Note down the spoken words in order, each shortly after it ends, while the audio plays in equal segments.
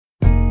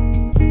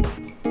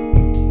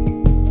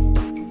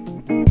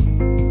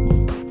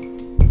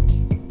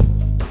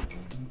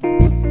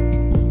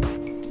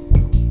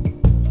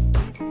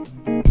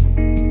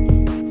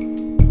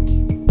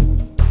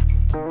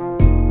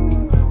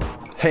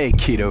Hey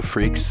keto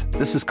freaks,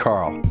 this is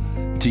Carl.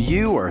 Do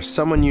you or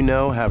someone you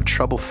know have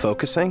trouble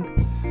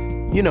focusing?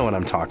 You know what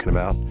I'm talking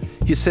about.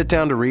 You sit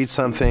down to read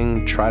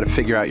something, try to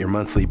figure out your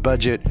monthly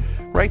budget,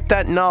 write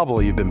that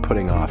novel you've been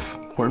putting off,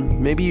 or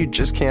maybe you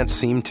just can't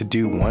seem to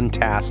do one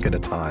task at a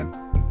time.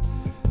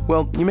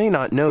 Well, you may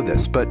not know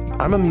this, but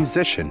I'm a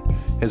musician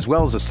as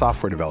well as a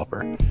software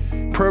developer.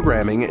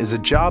 Programming is a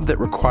job that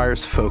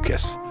requires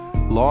focus,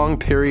 long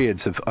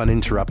periods of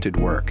uninterrupted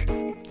work.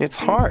 It's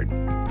hard.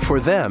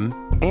 For them,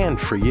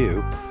 and for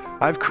you,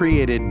 I've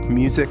created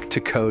Music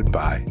to Code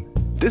By.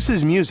 This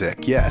is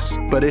music, yes,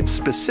 but it's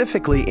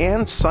specifically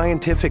and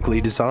scientifically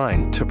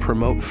designed to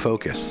promote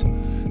focus.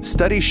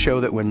 Studies show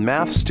that when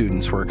math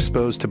students were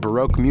exposed to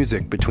Baroque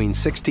music between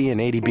 60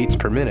 and 80 beats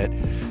per minute,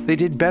 they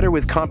did better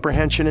with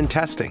comprehension and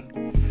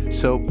testing.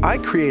 So I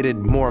created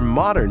more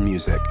modern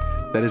music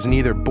that is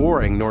neither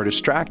boring nor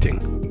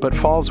distracting, but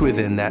falls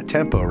within that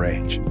tempo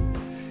range.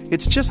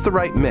 It's just the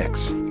right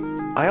mix.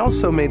 I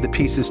also made the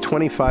pieces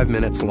 25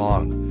 minutes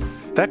long.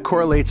 That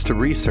correlates to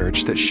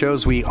research that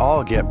shows we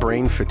all get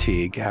brain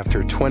fatigue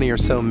after 20 or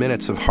so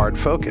minutes of hard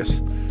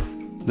focus.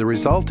 The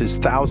result is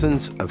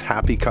thousands of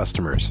happy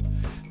customers.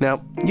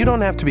 Now, you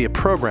don't have to be a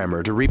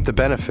programmer to reap the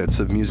benefits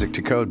of Music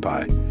to Code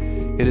By.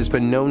 It has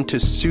been known to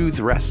soothe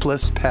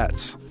restless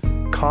pets,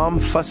 calm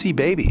fussy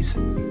babies,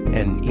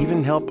 and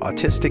even help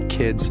autistic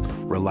kids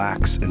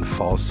relax and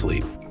fall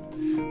asleep.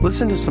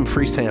 Listen to some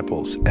free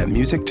samples at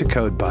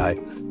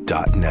musictocodeby.net.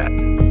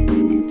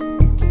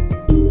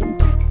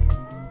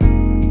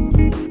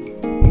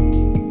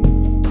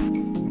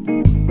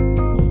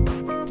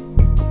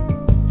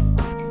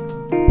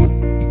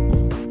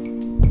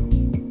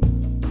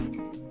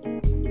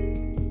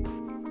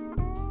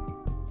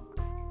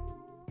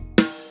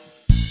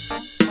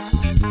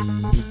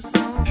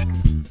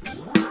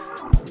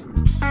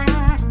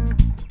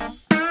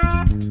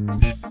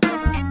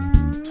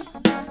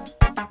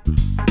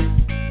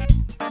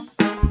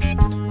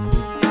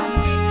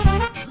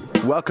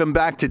 Welcome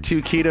back to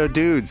Two Keto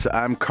Dudes.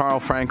 I'm Carl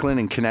Franklin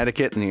in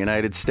Connecticut in the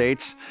United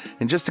States.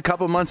 And just a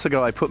couple months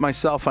ago, I put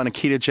myself on a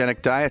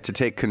ketogenic diet to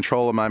take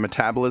control of my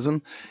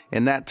metabolism.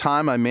 In that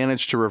time, I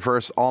managed to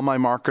reverse all my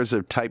markers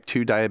of type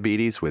 2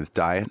 diabetes with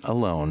diet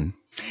alone.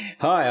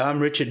 Hi, I'm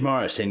Richard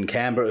Morris in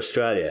Canberra,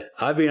 Australia.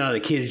 I've been on a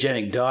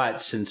ketogenic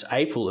diet since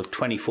April of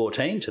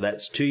 2014, so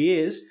that's 2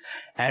 years.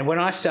 And when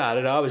I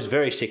started, I was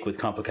very sick with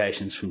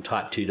complications from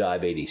type 2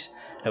 diabetes.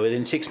 Now,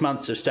 within 6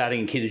 months of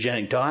starting a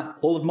ketogenic diet,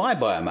 all of my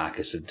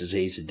biomarkers of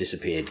disease had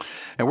disappeared.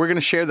 And we're going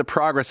to share the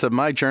progress of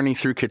my journey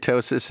through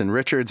ketosis and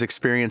Richard's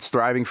experience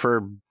thriving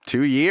for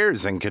 2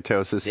 years in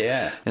ketosis.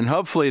 Yeah. And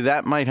hopefully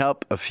that might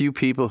help a few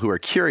people who are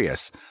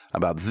curious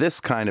about this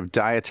kind of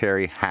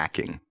dietary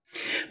hacking.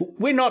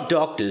 We're not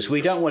doctors.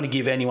 We don't want to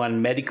give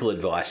anyone medical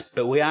advice,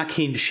 but we are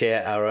keen to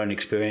share our own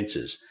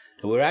experiences.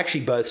 We're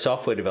actually both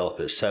software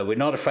developers, so we're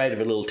not afraid of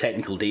a little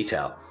technical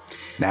detail.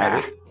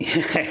 Nah.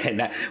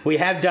 We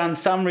have done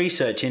some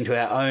research into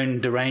our own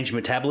deranged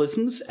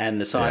metabolisms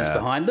and the science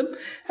behind them,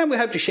 and we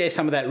hope to share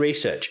some of that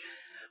research.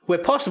 Where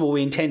possible,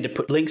 we intend to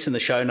put links in the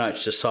show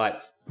notes to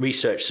cite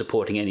research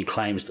supporting any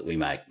claims that we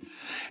make.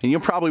 And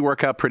you'll probably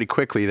work out pretty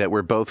quickly that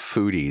we're both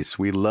foodies.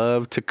 We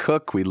love to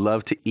cook. We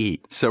love to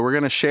eat. So we're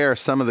going to share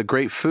some of the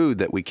great food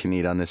that we can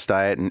eat on this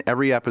diet. And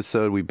every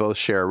episode, we both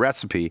share a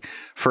recipe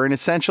for an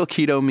essential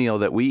keto meal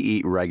that we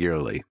eat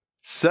regularly.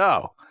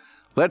 So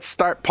let's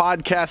start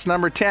podcast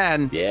number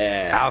 10.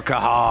 Yeah.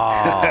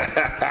 Alcohol.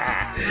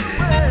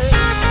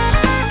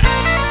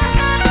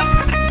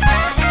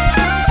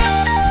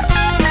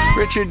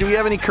 Richard, do we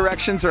have any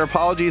corrections or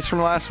apologies from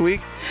last week?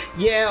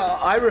 Yeah,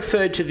 I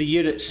referred to the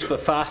units for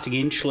fasting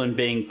insulin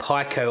being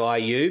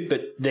pico-IU,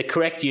 but the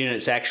correct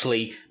unit's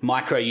actually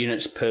micro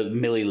units per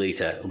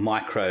milliliter,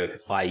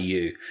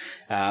 micro-IU.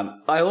 I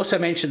also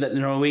mentioned that the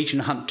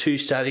Norwegian Hunt 2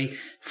 study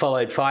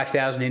followed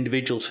 5,000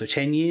 individuals for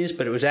 10 years,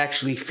 but it was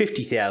actually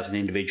 50,000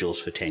 individuals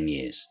for 10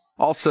 years.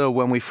 Also,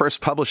 when we first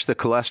published the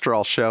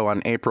cholesterol show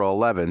on April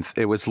 11th,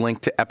 it was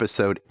linked to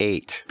episode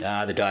 8.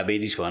 The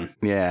diabetes one.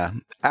 Yeah.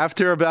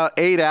 After about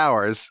 8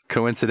 hours,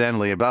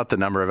 coincidentally about the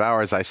number of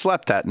hours I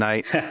slept that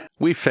night,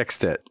 we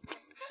fixed it.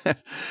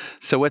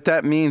 So what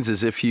that means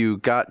is if you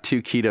got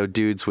Two Keto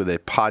Dudes with a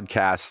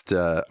podcast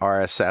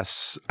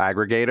RSS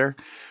aggregator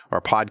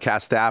or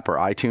podcast app or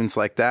iTunes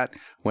like that,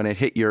 when it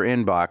hit your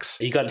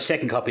inbox... You got a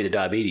second copy of the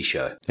diabetes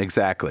show.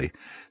 Exactly.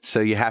 So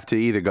you have to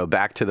either go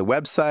back to the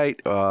website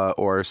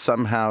or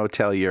somehow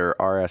tell your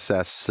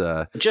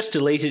RSS... Just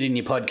delete it in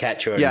your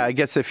podcatcher. Yeah, I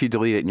guess if you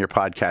delete it in your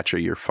podcatcher,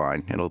 you're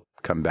fine. It'll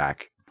come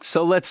back.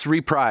 So let's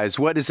reprise.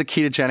 What is a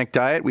ketogenic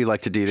diet? We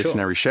like to do this in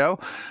every show.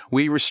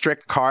 We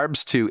restrict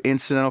carbs to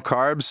incidental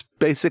carbs.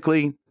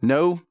 Basically,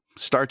 no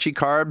starchy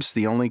carbs.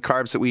 The only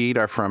carbs that we eat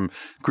are from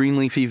green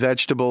leafy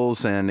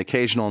vegetables and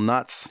occasional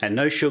nuts. And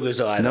no sugars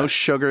either. No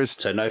sugars.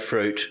 So no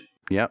fruit.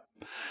 Yep.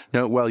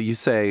 No, well, you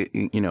say,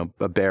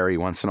 a berry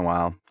once in a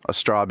while, a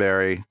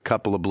strawberry,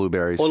 couple of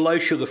blueberries. Or low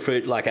sugar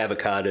fruit like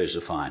avocados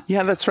are fine.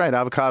 Yeah, that's right.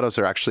 Avocados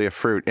are actually a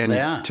fruit. And They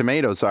are.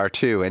 Tomatoes are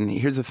too. And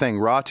here's the thing.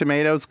 Raw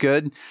tomatoes,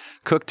 good.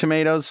 Cooked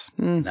tomatoes,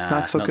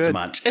 not so good.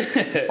 Not so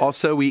much.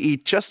 Also, we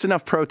eat just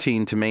enough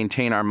protein to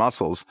maintain our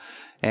muscles.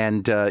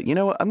 And, I'm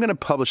going to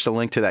publish the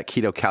link to that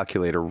keto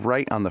calculator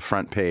right on the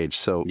front page.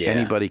 So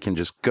anybody can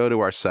just go to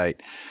our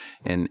site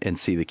and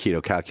see the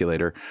keto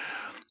calculator.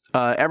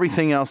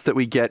 Everything else that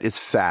we get is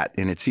fat,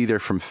 and it's either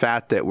from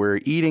fat that we're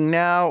eating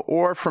now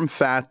or from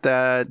fat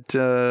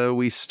that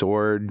we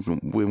stored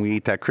when we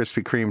eat that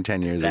Krispy Kreme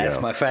 10 years ago.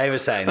 That's my favorite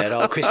saying. That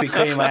old Krispy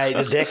Kreme I ate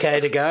a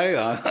decade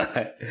ago,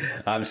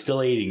 I'm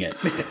still eating it.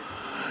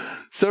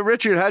 So,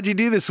 Richard, how'd you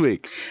do this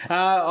week?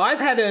 I've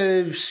had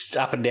a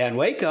up and down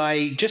week.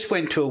 I just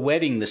went to a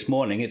wedding this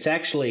morning. It's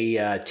actually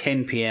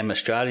 10 p.m.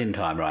 Australian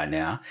time right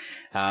now.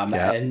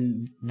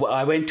 And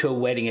I went to a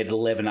wedding at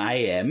 11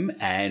 a.m.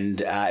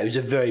 and it was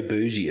a very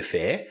boozy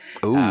affair,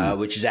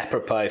 which is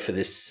apropos for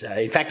this.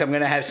 In fact, I'm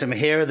going to have some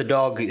hair of the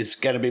dog. It's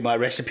going to be my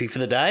recipe for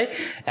the day,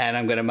 and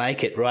I'm going to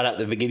make it right at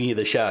the beginning of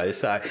the show.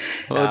 So,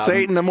 well, it's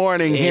 8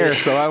 a.m. here,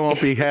 so I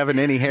won't be having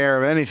any hair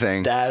of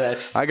anything.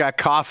 I got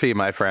coffee,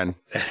 my friend.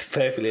 That's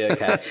perfectly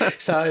okay.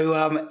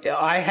 So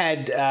I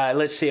had,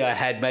 I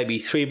had maybe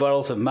 3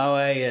 bottles of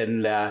Moët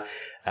and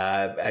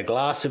a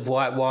glass of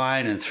white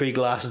wine and 3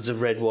 glasses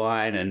of red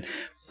wine. And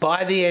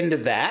by the end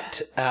of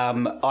that,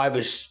 I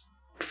was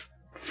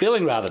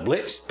feeling rather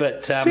blitzed,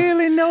 but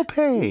feeling no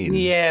pain.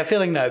 Yeah,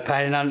 feeling no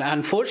pain. And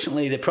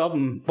unfortunately,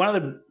 one of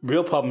the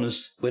real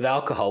problems with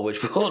alcohol,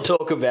 which we'll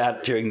talk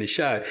about during the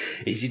show,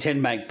 is you tend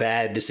to make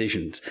bad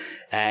decisions.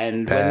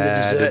 And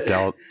bad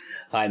adult.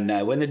 I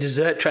know. When the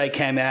dessert tray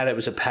came out, it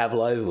was a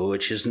pavlova,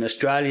 which is an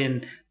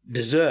Australian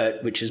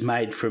dessert which is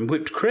made from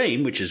whipped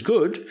cream, which is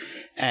good,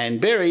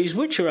 and berries,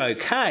 which are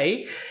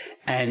okay,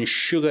 and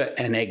sugar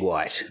and egg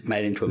white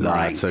made into a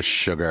meringue. Lots of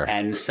sugar.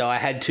 And so I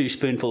had 2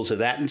 spoonfuls of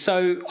that. And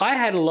so I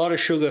had a lot of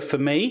sugar for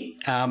me.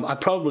 I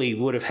probably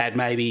would have had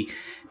maybe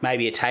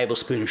a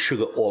tablespoon of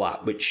sugar all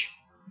up, which,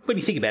 when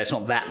you think about it, it's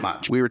not that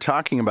much. We were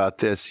talking about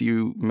this.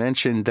 You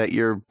mentioned that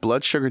your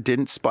blood sugar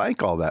didn't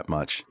spike all that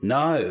much.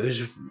 No, it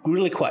was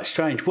really quite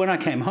strange. When I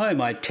came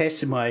home, I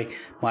tested my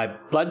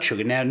blood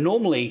sugar. Now,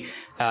 normally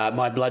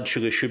my blood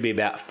sugar should be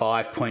about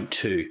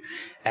 5.2,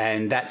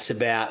 and that's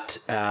about,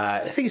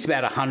 I think it's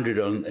about 100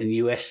 on the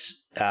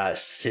US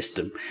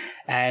system.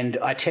 And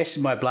I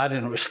tested my blood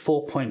and it was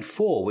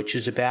 4.4, which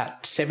is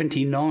about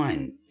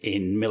 79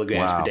 in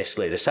milligrams per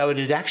deciliter. So it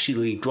had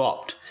actually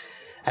dropped.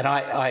 And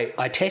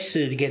I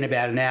tested it again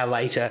about an hour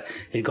later.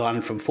 It had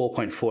gone from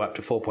 4.4 up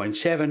to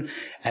 4.7.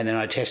 And then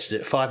I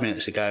tested it 5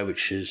 minutes ago,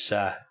 which is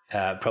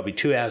probably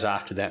 2 hours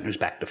after that, and it was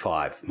back to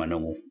 5, my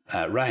normal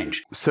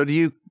range. So do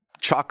you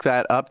chalk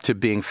that up to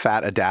being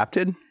fat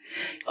adapted?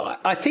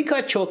 I think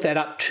I chalk that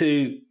up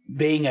to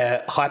being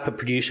a hyper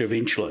producer of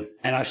insulin,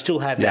 and I still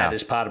have that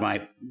as part of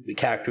my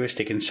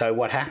characteristic. And so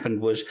what happened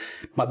was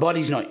my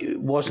body's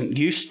wasn't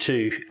used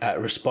to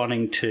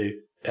responding to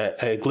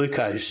a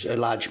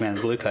large amount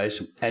of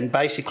glucose, and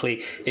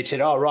basically it said,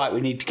 "Oh, right,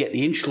 we need to get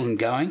the insulin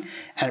going,"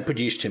 and it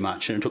produced too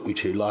much, and it took me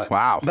too low.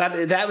 Wow!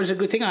 But that was a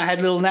good thing. I had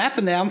a little nap,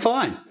 and now I'm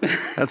fine.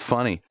 That's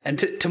funny. And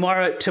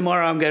tomorrow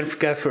I'm going to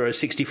go for a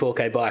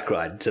 64K bike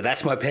ride, so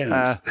that's my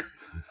penance.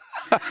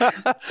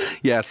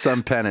 Yeah,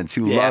 some penance.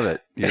 You love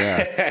it.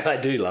 Yeah, I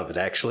do love it,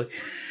 actually.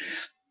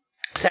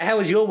 So how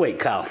was your week,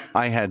 Carl?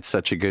 I had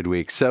such a good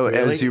week. So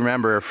Really? as you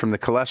remember from the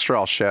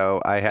cholesterol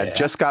show, I had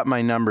just got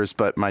my numbers,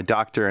 but my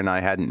doctor and I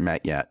hadn't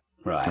met yet.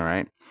 Right. All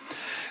right.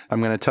 I'm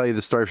going to tell you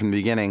the story from the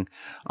beginning.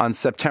 On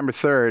September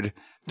 3rd,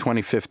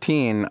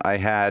 2015, I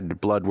had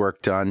blood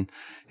work done,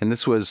 and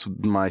this was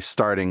my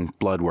starting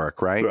blood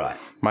work, right? Right.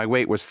 My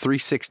weight was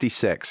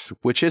 366,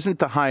 which isn't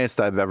the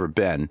highest I've ever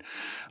been.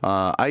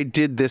 I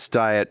did this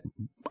diet.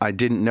 I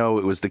didn't know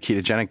it was the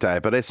ketogenic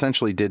diet, but I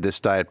essentially did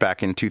this diet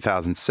back in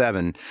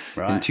 2007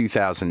 and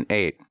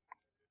 2008,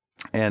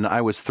 and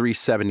I was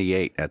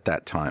 378 at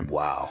that time.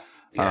 Wow.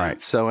 Yeah. All right.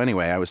 So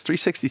anyway, I was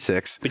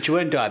 366. But you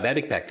weren't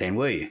diabetic back then,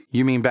 were you?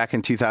 You mean back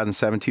in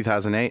 2007,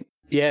 2008?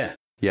 Yeah.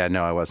 Yeah,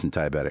 no, I wasn't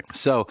diabetic.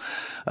 So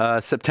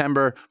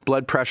September,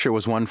 blood pressure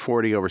was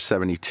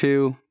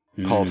 140/72,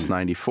 pulse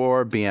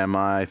 94,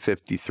 BMI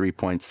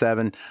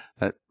 53.7.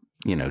 That,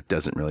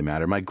 doesn't really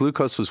matter. My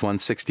glucose was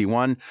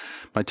 161.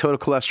 My total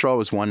cholesterol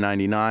was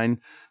 199.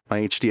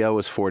 My HDL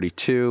was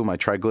 42. My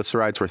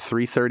triglycerides were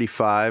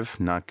 335.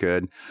 Not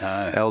good.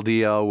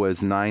 LDL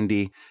was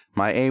 90.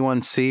 My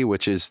A1C,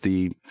 which is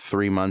the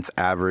 3-month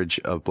average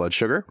of blood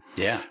sugar,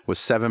 was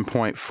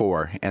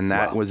 7.4, and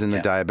that was in the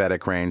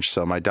diabetic range.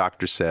 So my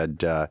doctor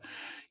said,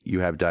 you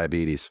have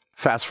diabetes.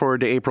 Fast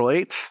forward to April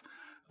 8th,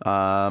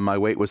 my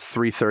weight was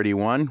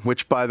 331,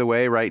 which, by the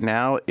way, right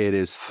now it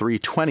is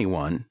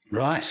 321.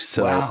 Right.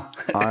 So, wow.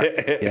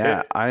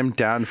 I'm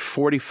down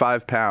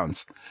 45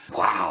 pounds.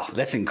 Wow,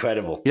 that's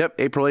incredible. Yep.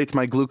 April 8th,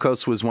 my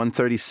glucose was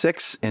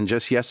 136, and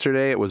just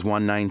yesterday it was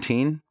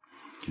 119.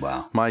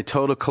 Wow. My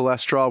total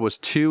cholesterol was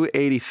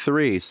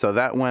 283, so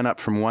that went up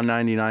from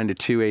 199 to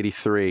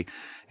 283.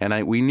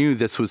 And we knew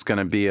this was going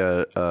to be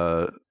a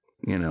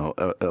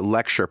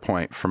lecture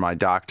point for my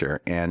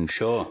doctor. And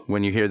sure,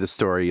 when you hear the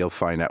story, you'll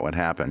find out what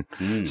happened.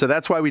 So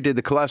that's why we did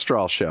the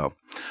cholesterol show.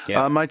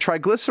 Yeah. My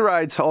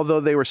triglycerides,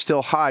 although they were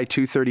still high,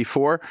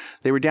 234,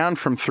 they were down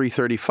from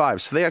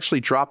 335. So they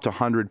actually dropped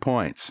 100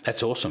 points.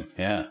 That's awesome.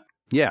 Yeah.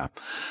 Yeah.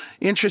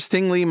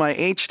 Interestingly, my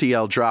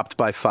HDL dropped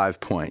by 5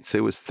 points.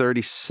 It was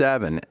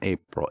 37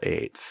 April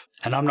 8th.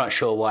 And I'm not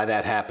sure why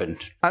that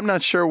happened. I'm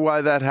not sure why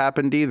that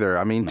happened either.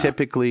 I mean,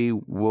 typically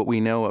what we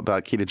know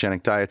about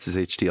ketogenic diets is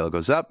HDL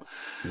goes up.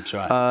 That's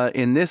right.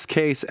 In this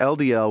case,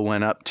 LDL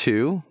went up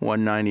to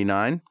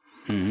 199.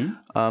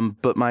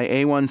 But my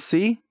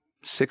A1C,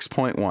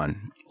 6.1.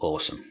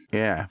 Awesome.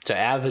 Yeah. So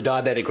out of the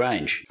diabetic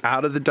range.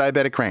 Out of the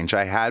diabetic range.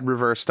 I had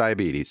reverse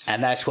diabetes.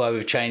 And that's why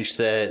we've changed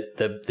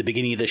the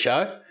beginning of the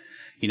show.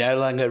 You're no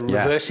longer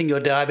reversing your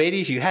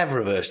diabetes. You have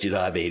reversed your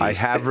diabetes. I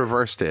have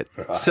reversed it.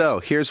 Right. So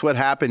here's what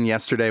happened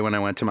yesterday when I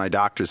went to my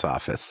doctor's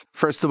office.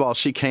 First of all,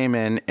 she came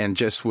in and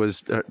just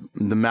was, the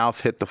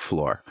mouth hit the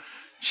floor.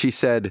 She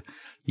said,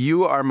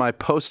 "You are my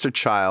poster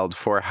child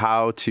for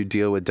how to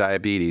deal with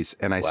diabetes."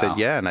 And I said,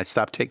 "Yeah." And I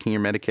stopped taking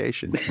your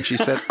medications. And she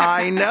said,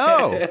 "I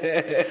know."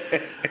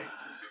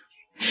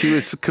 She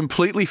was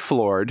completely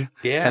floored.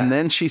 Yeah. And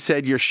then she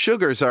said, "Your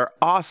sugars are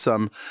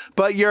awesome,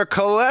 but your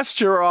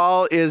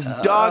cholesterol is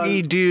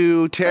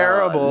doggy-doo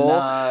terrible.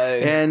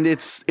 And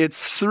it's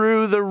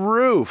through the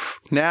roof."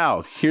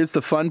 Now, here's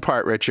the fun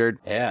part, Richard.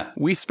 Yeah.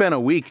 We spent a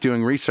week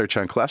doing research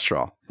on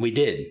cholesterol. We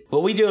did.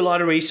 Well, we do a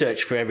lot of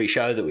research for every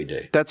show that we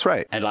do. That's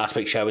right. And last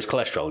week's show was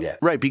cholesterol, yeah.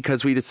 Right,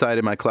 because we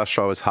decided my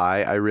cholesterol was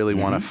high. I really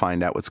want to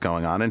find out what's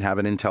going on and have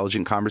an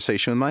intelligent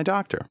conversation with my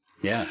doctor.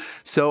 Yeah.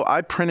 So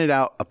I printed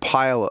out a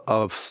pile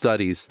of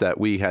studies that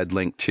we had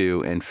linked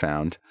to and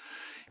found,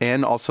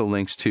 and also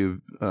links to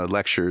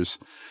lectures.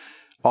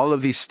 All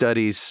of these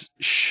studies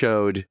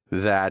showed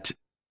that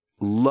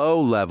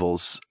low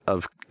levels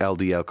of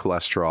LDL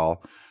cholesterol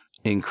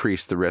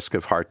increase the risk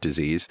of heart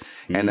disease,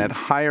 and that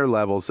higher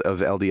levels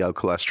of LDL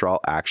cholesterol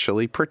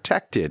actually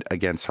protected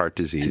against heart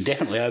disease. And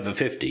definitely over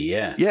 50,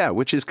 yeah. Yeah,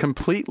 which is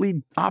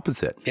completely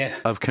opposite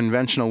of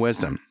conventional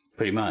wisdom.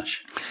 Pretty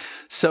much.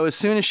 So as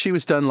soon as she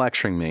was done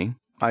lecturing me,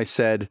 I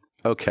said,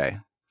 "Okay,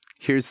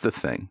 here's the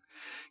thing.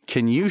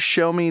 Can you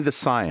show me the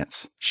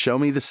science, show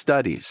me the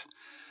studies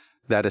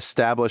that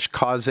establish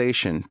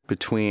causation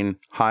between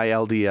high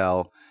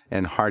LDL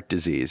and heart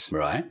disease,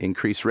 right?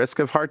 Increased risk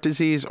of heart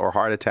disease or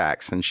heart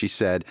attacks?" And she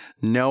said,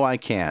 "No, I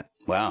can't."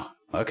 Wow.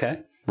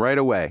 Okay. Right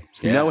away.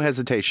 Yeah. No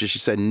hesitation. She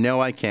said,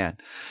 "No, I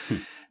can't."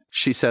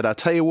 She said, "I'll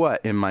tell you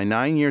what, in my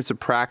 9 years of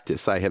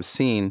practice, I have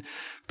seen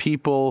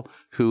people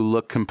who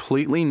look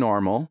completely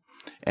normal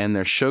and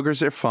their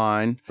sugars are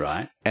fine,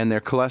 right? And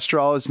their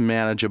cholesterol is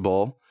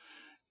manageable,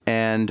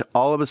 and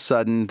all of a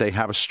sudden they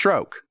have a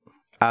stroke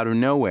out of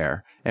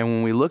nowhere. And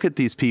when we look at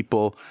these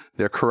people,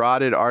 their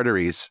carotid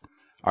arteries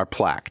are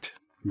plaqued."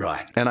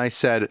 Right. And I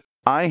said,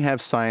 "I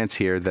have science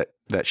here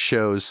that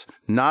shows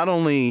not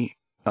only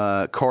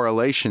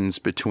correlations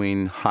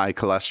between high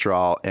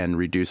cholesterol and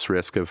reduced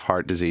risk of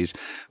heart disease,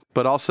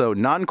 but also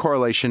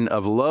non-correlation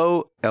of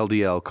low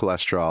LDL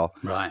cholesterol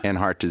and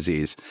heart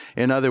disease.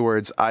 In other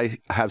words, I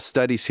have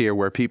studies here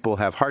where people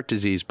have heart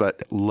disease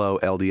but low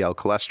LDL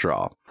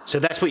cholesterol." So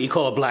that's what you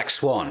call a black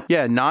swan.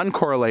 Yeah,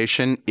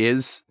 non-correlation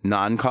is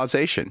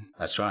non-causation.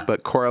 That's right.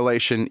 But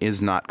correlation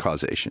is not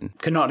causation.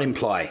 Cannot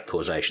imply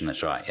causation,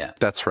 that's right, yeah.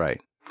 That's right.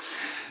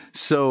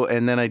 So,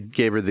 and then I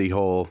gave her the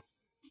whole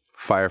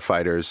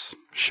firefighters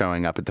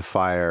showing up at the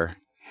fire.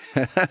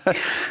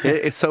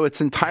 So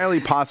it's entirely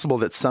possible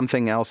that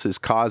something else is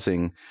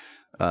causing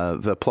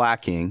the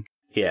plaquing.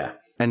 Yeah.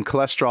 And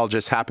cholesterol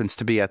just happens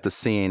to be at the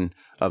scene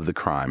of the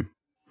crime.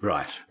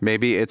 Right.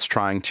 Maybe it's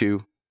trying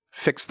to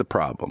fix the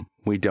problem.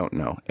 We don't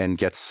know, and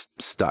gets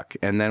stuck.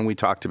 And then we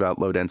talked about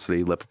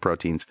low-density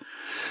lipoproteins.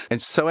 And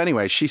so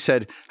anyway, she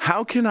said,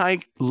 "How can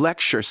I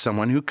lecture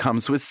someone who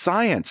comes with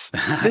science?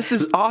 This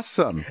is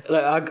awesome."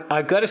 Look,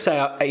 I've got to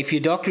say, if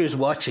your doctor is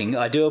watching,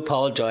 I do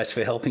apologize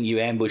for helping you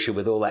ambush her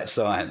with all that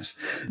science.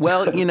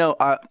 Well,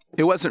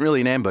 it wasn't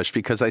really an ambush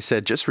because I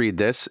said, "Just read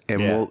this,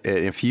 and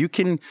if you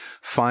can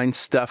find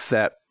stuff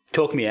that..."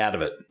 Talk me out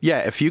of it. Yeah,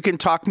 if you can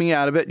talk me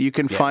out of it, you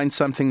can find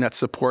something that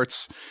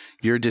supports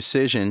your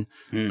decision.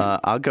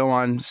 I'll go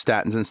on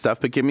statins and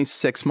stuff, but give me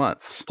 6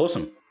 months.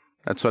 Awesome.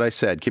 That's what I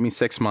said. Give me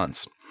 6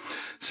 months.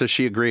 So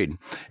she agreed.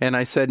 And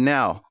I said,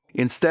 now,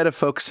 instead of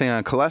focusing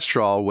on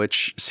cholesterol,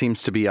 which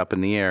seems to be up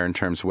in the air in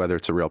terms of whether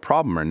it's a real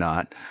problem or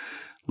not,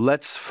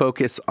 let's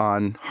focus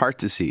on heart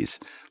disease.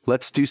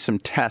 Let's do some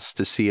tests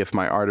to see if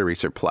my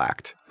arteries are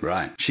plaqued.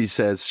 Right. She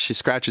says, she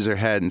scratches her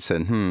head and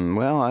said,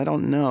 well, I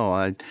don't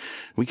know.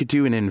 We could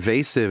do an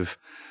invasive,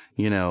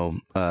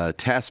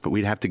 test, but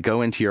we'd have to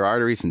go into your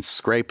arteries and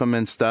scrape them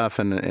and stuff.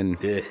 And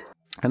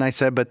I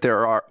said, but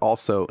there are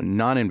also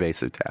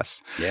non-invasive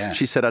tests. Yeah.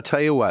 She said, I'll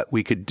tell you what,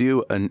 we could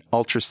do an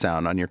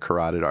ultrasound on your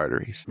carotid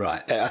arteries.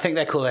 Right. I think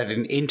they call that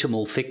an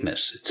intimal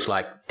thickness. It's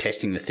like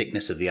testing the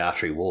thickness of the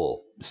artery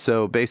wall.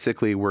 So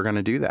basically, we're going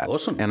to do that.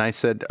 Awesome. And I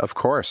said, of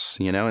course,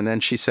 and then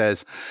she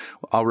says,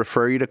 I'll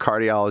refer you to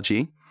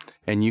cardiology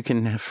and you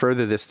can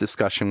further this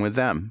discussion with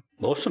them.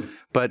 Awesome.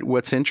 But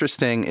what's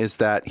interesting is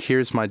that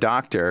here's my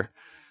doctor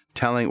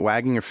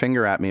wagging her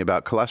finger at me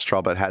about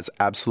cholesterol, but has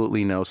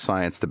absolutely no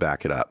science to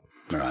back it up.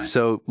 Right.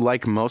 So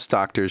like most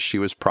doctors, she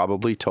was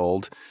probably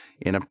told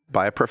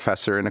by a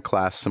professor in a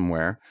class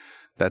somewhere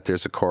that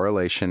there's a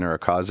correlation or a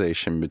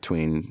causation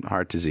between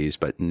heart disease,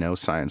 but no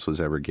science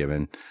was ever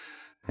given.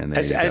 And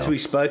as we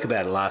spoke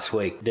about it last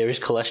week, there is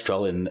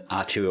cholesterol in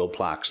arterial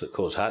plaques that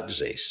cause heart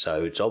disease.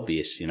 So it's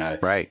obvious,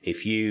 Right.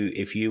 If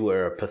you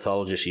were a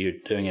pathologist, you're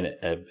doing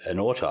an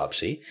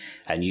autopsy,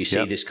 and you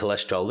see this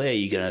cholesterol there,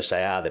 you're going to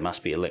say, there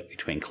must be a link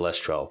between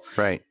cholesterol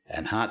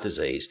and heart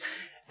disease.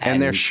 And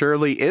there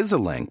surely is a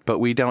link, but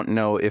we don't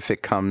know if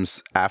it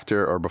comes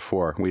after or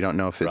before. We don't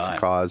know if it's a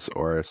cause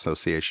or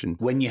association.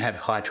 When you have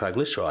high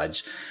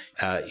triglycerides,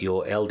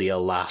 your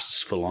LDL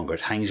lasts for longer.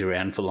 It hangs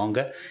around for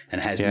longer and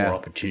has more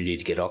opportunity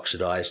to get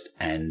oxidized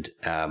and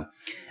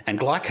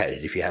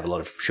glycated if you have a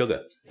lot of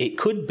sugar. It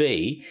could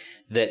be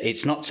that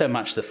it's not so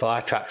much the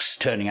fire trucks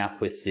turning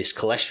up with this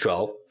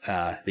cholesterol,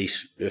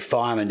 these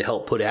firemen to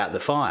help put out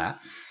the fire.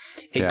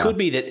 It could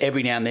be that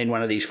every now and then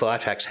one of these fire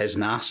trucks has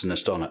an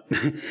arsonist on it,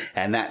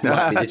 and that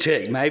might be the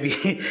trick. Maybe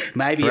it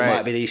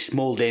might be these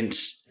small,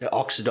 dense,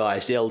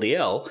 oxidized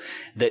LDL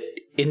that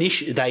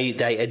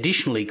they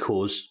additionally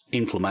cause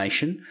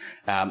inflammation,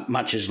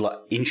 much as like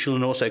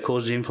insulin also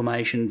causes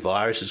inflammation,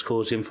 viruses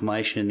cause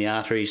inflammation in the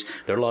arteries.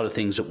 There are a lot of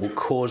things that will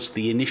cause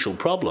the initial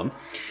problem.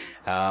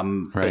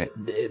 But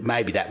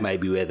maybe that may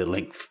be where the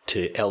link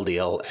to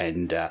LDL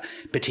and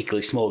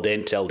particularly small,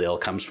 dense LDL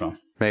comes from.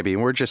 Maybe.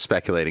 We're just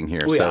speculating here.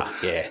 We are.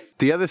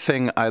 The other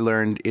thing I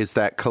learned is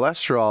that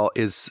cholesterol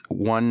is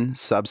one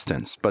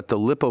substance, but the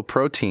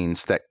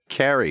lipoproteins that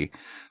carry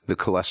the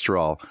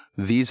cholesterol,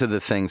 these are the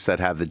things that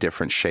have the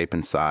different shape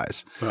and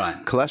size.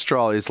 Right.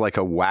 Cholesterol is like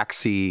a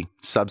waxy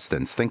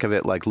substance. Think of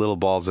it like little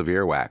balls of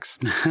earwax.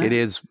 It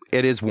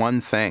is one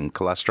thing.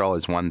 Cholesterol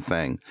is one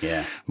thing.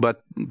 Yeah.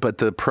 But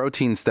the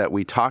proteins that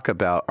we talk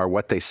about are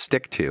what they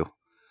stick to.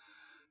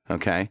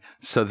 Okay,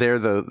 so they're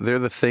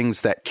the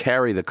things that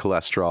carry the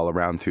cholesterol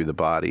around through the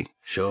body.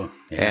 Sure.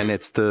 Yeah. And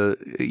it's the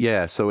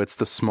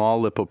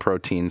small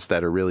lipoproteins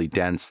that are really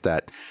dense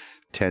that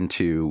tend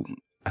to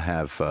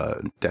have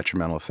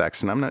detrimental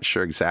effects. And I'm not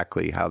sure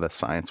exactly how the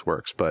science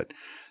works, but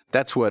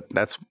that's what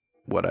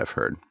I've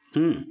heard.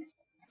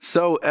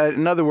 So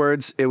in other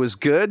words, it was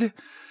good.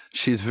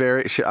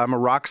 I'm a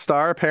rock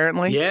star,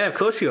 apparently. Yeah, of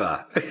course you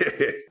are.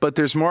 But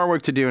there's more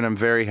work to do, and I'm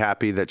very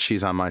happy that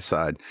she's on my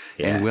side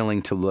and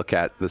willing to look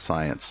at the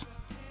science.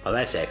 Oh,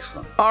 that's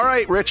excellent. All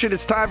right, Richard,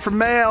 it's time for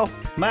mail.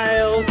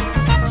 Mail.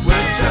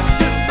 We're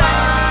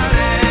justified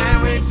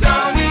and we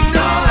don't need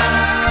no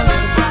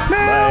alibi.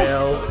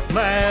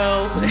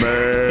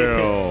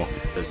 Mail.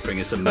 Let's bring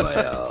us some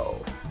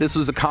mail. This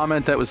was a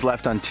comment that was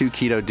left on Two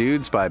Keto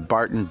Dudes by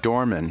Barton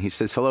Dorman. He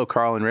says, "Hello,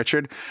 Carl and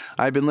Richard.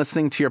 I've been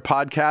listening to your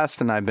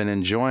podcast and I've been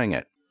enjoying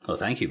it." Well,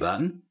 thank you,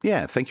 Barton.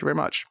 Yeah, thank you very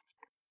much.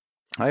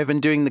 I have been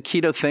doing the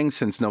keto thing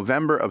since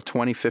November of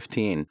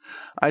 2015.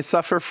 I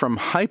suffer from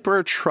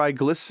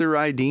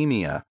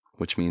hypertriglyceridemia,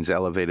 which means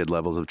elevated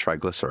levels of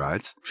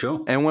triglycerides.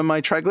 Sure. And when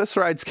my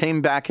triglycerides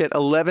came back at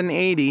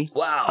 1180,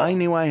 wow, I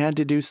knew I had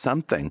to do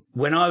something.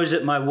 When I was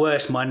at my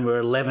worst, mine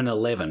were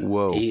 1111.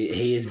 Whoa.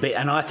 He is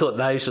and I thought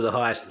those were the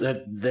highest.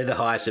 They're the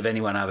highest of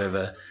anyone I've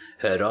ever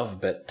heard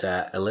of, but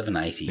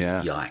 1180,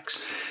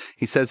 yikes.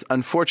 He says,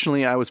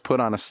 unfortunately, I was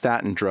put on a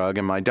statin drug,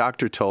 and my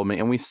doctor told me,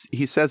 and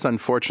he says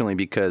unfortunately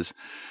because,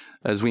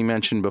 as we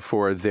mentioned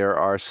before, there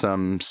are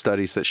some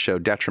studies that show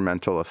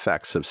detrimental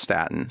effects of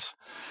statins.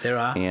 There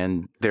are.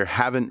 And there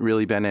haven't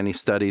really been any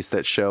studies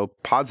that show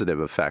positive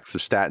effects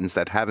of statins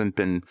that haven't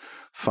been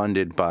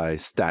funded by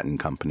statin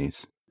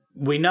companies.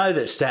 We know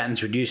that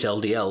statins reduce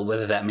LDL.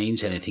 Whether that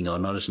means anything or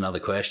not is another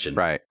question.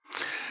 Right.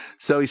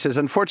 So he says,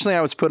 unfortunately,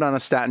 I was put on a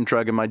statin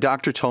drug, and my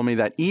doctor told me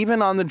that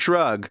even on the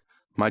drug,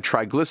 my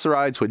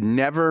triglycerides would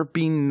never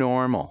be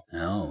normal.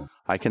 Oh.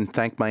 I can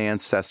thank my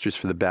ancestors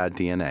for the bad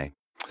DNA.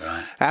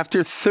 Right.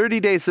 After 30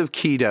 days of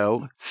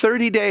keto,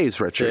 30 days,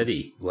 Richard.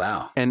 30,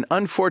 wow. And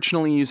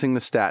unfortunately using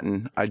the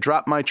statin, I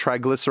dropped my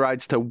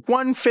triglycerides to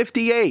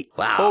 158.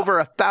 Wow. Over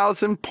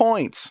 1,000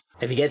 points.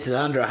 If he gets it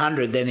under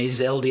 100, then his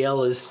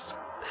LDL is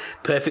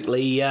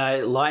perfectly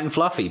light and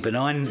fluffy,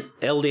 benign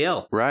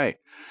LDL. Right.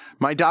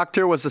 My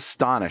doctor was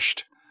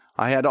astonished.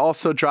 I had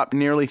also dropped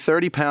nearly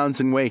 30 pounds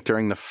in weight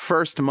during the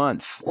first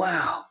month.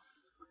 Wow.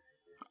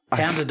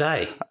 Pound a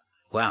day.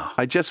 Wow.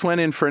 I just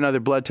went in for another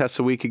blood test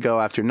a week ago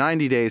after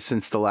 90 days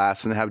since the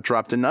last and have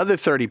dropped another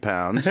 30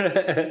 pounds.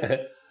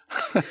 And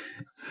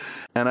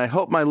I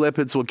hope my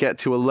lipids will get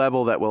to a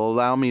level that will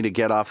allow me to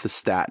get off the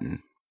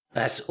statin.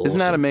 That's awesome. Isn't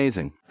that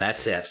amazing?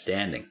 That's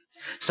outstanding.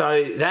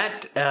 So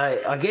that,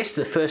 I guess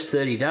the first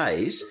 30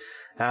 days,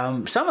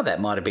 some of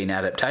that might have been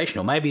adaptation,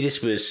 or maybe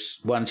this was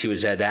once he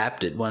was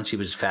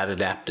fat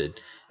adapted,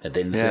 and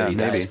then 30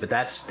 days. But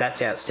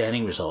that's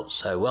outstanding results.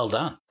 So well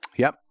done.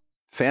 Yep.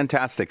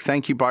 Fantastic.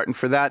 Thank you, Barton,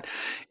 for that.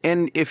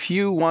 And if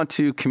you want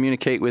to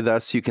communicate with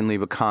us, you can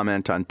leave a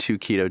comment on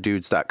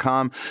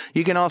 2ketodudes.com.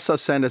 You can also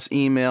send us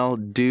email,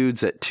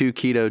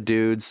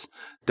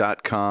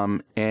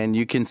 dudes@2ketodudes.com. And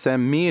you can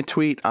send me a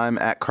tweet. I'm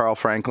at Carl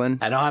Franklin.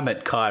 And I'm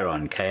at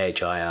Chiron,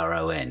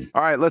 Khiron.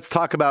 All right, let's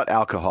talk about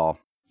alcohol.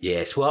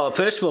 Yes. Well,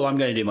 first of all, I'm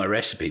going to do my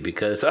recipe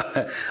because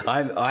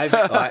I'm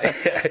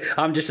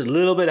just a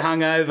little bit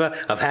hungover.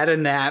 I've had a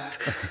nap.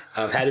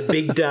 I've had a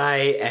big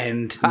day.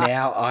 And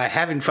now I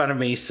have in front of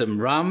me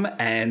some rum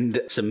and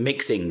some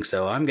mixing.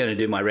 So I'm going to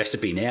do my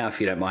recipe now,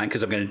 if you don't mind,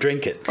 because I'm going to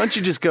drink it. Why don't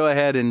you just go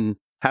ahead and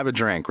have a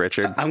drink,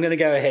 Richard? I'm going to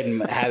go ahead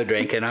and have a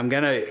drink, and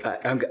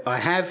I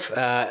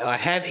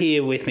have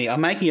here with me.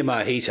 I'm making a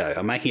mojito.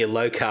 I'm making a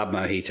low carb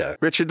mojito.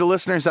 Richard, the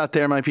listeners out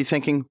there might be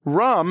thinking,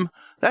 rum?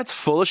 That's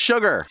full of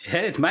sugar. Yeah,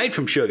 it's made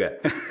from sugar.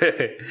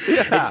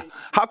 Yeah.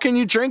 How can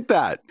you drink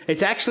that?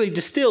 It's actually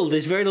distilled.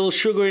 There's very little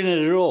sugar in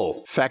it at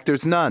all. In fact,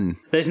 there's none.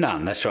 There's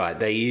none. That's right.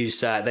 They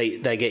use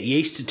they get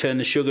yeast to turn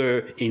the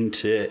sugar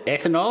into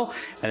ethanol,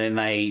 and then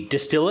they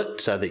distill it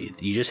so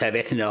that you just have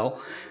ethanol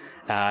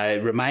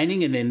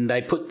remaining, and then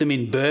they put them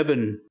in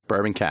bourbon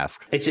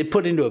cask. It's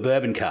put into a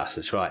bourbon cask.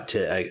 That's right,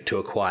 to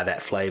acquire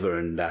that flavour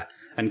and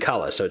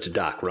colour. So it's a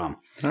dark rum.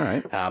 All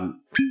right.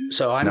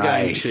 So I'm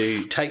going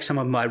to take some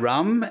of my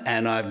rum,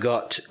 and I've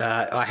got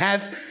I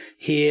have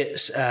here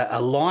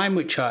a lime,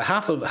 which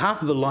half of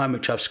a lime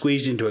which I've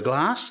squeezed into a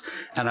glass,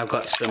 and I've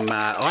got some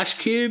ice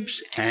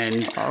cubes,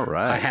 and all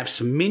right. I have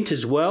some mint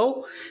as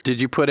well.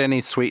 Did you put any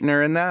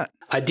sweetener in that?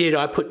 I did.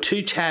 I put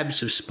 2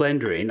 tabs of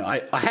Splenda in.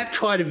 I have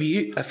tried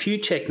a few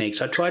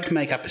techniques. I tried to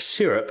make up a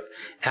syrup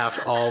out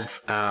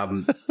of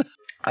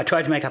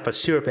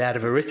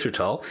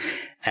erythritol,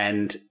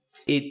 and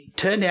it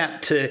turned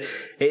out to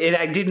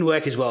it didn't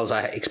work as well as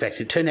I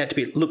expected. It turned out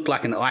to looked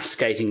like an ice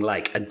skating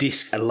lake, a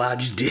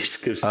large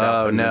disc of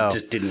stuff. Oh, and no. It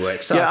just didn't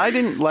work. So, yeah, I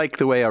didn't like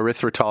the way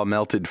erythritol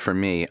melted for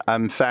me.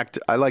 In fact,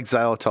 I like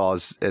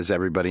xylitol, as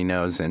everybody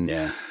knows, and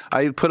yeah.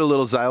 I put a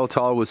little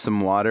xylitol with some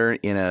water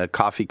in a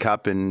coffee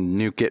cup and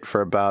nuke it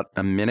for about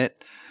a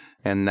minute,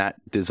 and that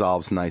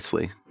dissolves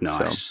nicely.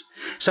 Nice.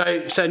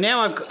 So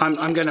now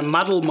I'm going to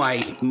muddle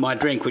my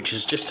drink, which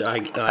is just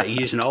I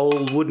use an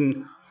old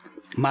wooden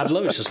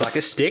muddler, which is like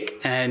a stick,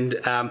 and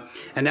now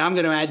I'm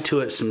going to add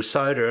to it some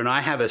soda, and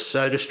I have a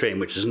Soda Stream,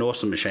 which is an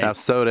awesome machine. Now,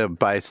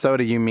 by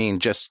soda you mean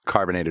just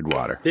carbonated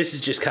water? This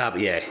is just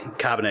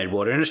carbonated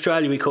water. In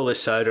Australia, we call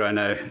this soda. I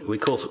know we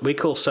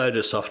call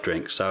soda soft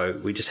drink, so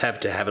we just have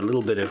to have a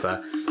little bit of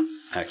a.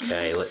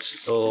 Okay,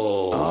 let's.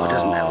 Oh,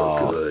 doesn't that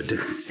look good?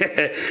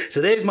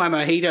 So there's my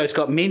mojito. It's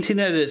got mint in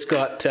it. It's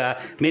got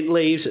mint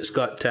leaves. It's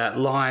got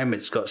lime.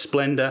 It's got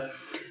Splenda.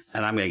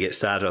 And I'm going to get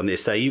started on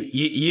this. So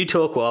you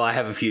talk while I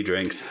have a few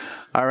drinks.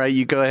 All right,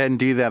 you go ahead and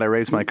do that. I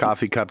raise my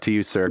coffee cup to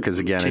you, sir, because,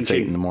 again, it's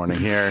 8 in the morning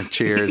here.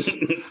 Cheers.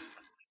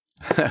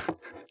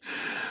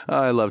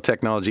 I love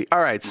technology. All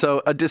right,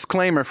 so a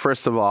disclaimer,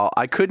 first of all.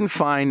 I couldn't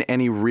find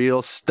any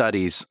real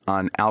studies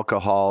on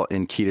alcohol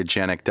in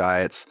ketogenic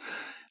diets.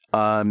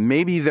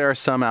 Maybe there are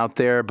some out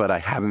there, but I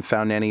haven't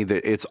found any.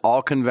 It's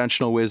all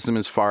conventional wisdom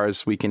as far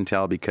as we can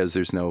tell, because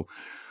there's no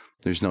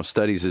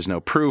studies, there's no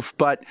proof,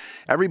 but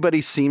everybody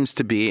seems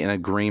to be in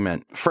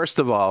agreement. First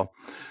of all,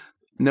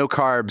 no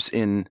carbs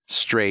in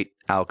straight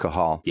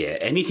alcohol. Yeah,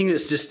 anything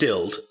that's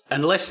distilled,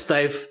 unless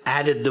they've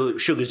added the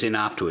sugars in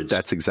afterwards.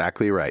 That's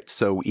exactly right.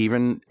 So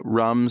even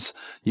rums,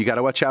 you got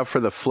to watch out for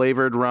the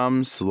flavored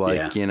rums.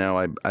 Like,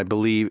 I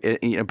believe,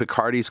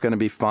 Bacardi's going to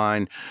be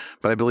fine,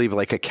 but I believe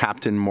like a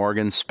Captain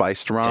Morgan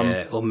spiced rum.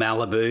 Yeah, or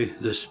Malibu,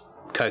 this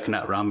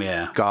coconut rum,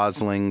 yeah.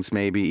 Goslings,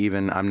 maybe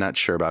even. I'm not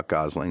sure about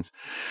Goslings.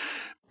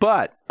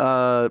 But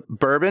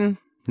bourbon,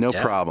 no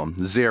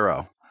problem.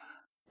 0.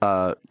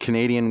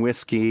 Canadian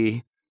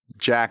whiskey,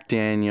 Jack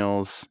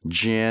Daniels,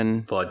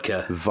 gin,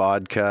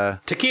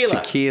 vodka,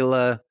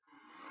 tequila,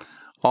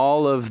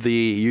 all of the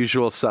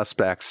usual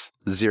suspects,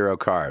 0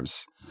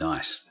 carbs.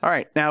 Nice. All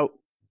right. Now,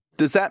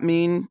 does that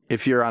mean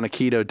if you're on a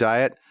keto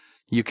diet,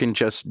 you can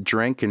just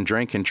drink and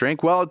drink and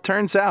drink? Well, it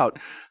turns out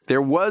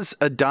there was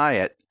a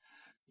diet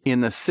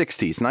in the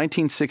 60s,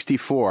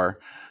 1964.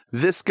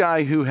 This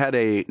guy who had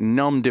a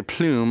nom de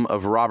plume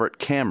of Robert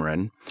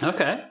Cameron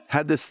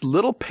had this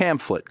little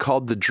pamphlet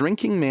called The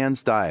Drinking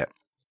Man's Diet.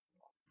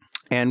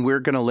 And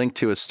we're going to link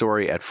to a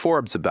story at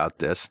Forbes about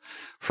this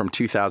from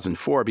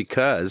 2004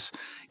 because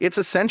it's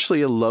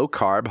essentially a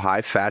low-carb,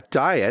 high-fat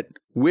diet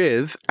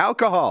with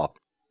alcohol.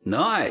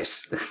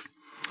 Nice.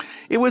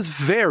 It was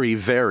very,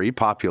 very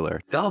popular.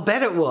 I'll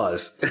bet it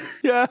was.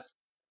 Yeah.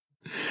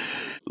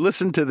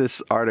 Listen to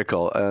this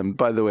article.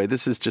 By the way,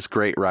 this is just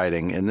great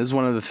writing, and this is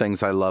one of the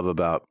things I love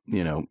about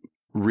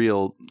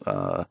real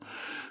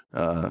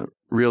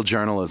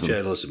journalism.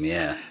 Journalism,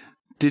 yeah.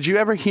 Did you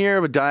ever hear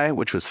of a diet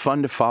which was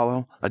fun to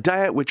follow? A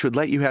diet which would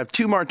let you have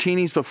 2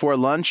 martinis before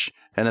lunch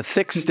and a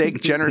thick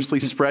steak generously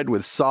spread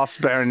with sauce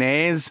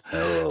béarnaise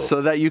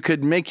so that you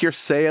could make your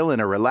sale in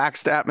a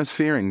relaxed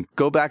atmosphere and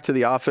go back to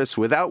the office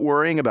without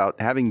worrying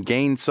about having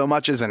gained so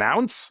much as an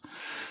ounce?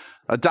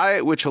 A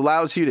diet which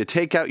allows you to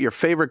take out your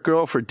favorite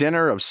girl for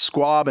dinner of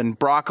squab and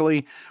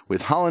broccoli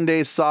with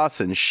hollandaise sauce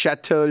and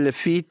Chateau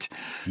Lafite,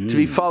 to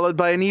be followed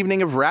by an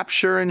evening of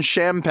rapture and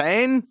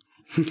champagne.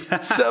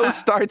 So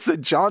starts a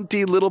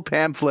jaunty little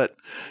pamphlet.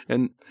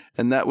 And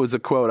that was a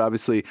quote,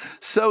 obviously.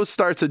 So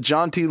starts a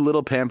jaunty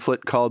little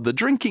pamphlet called The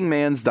Drinking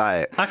Man's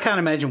Diet. I can't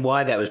imagine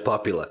why that was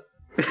popular.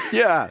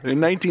 Yeah, in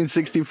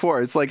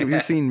 1964. It's like if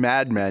you've seen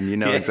Mad Men, you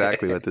know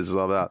exactly what this is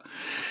all about.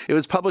 It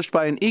was published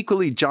by an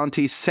equally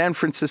jaunty San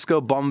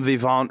Francisco bon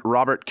vivant,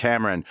 Robert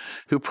Cameron,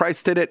 who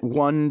priced it at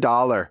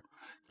 $1.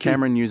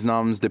 Cameron used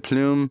noms de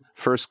plume,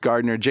 first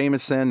Gardner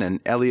Jameson and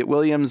Elliot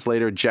Williams,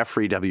 later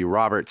Jeffrey W.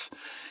 Roberts.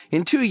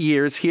 In 2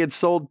 years, he had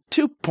sold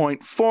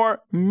 2.4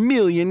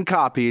 million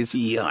copies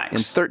in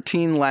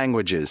 13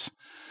 languages.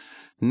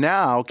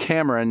 Now,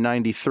 Cameron,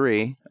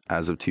 93,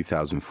 as of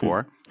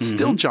 2004,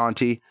 still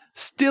jaunty,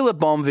 still a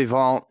bon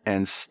vivant,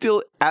 and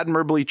still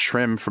admirably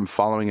trim from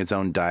following his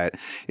own diet,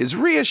 is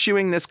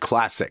reissuing this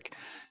classic.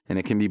 And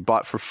it can be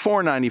bought for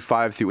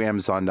 $4.95 through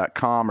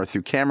Amazon.com or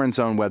through Cameron's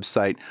own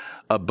website,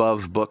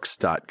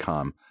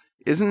 abovebooks.com.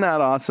 Isn't that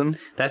awesome?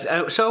 That's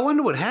so. I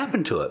wonder what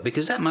happened to it,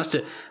 because that must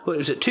have. What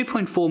was it?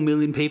 2.4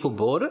 million people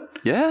bought it.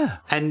 Yeah,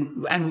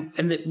 and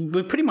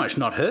we've pretty much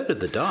not heard of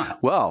the diet.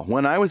 Well,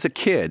 when I was a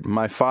kid,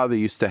 my father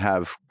used to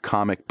have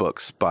comic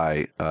books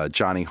by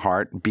Johnny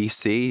Hart,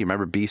 BC. You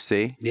remember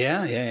BC?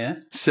 Yeah.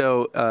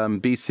 So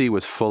BC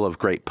was full of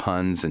great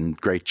puns and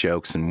great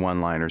jokes and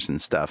one-liners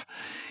and stuff.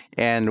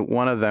 And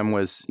one of them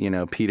was,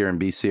 Peter and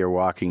BC are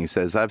walking. He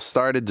says, "I've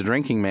started the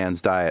drinking man's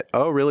diet."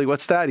 "Oh, really?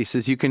 What's that?" He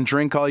says, "You can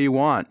drink all you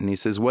want." And he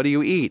says, "What do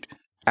you eat?"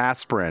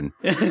 "Aspirin."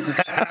 And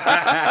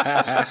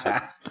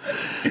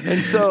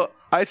so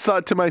I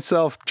thought to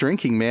myself,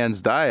 drinking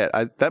man's diet,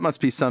 that must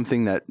be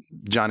something that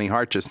Johnny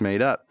Hart just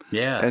made up.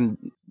 Yeah. And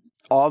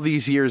all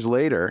these years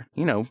later,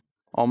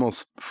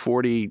 almost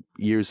 40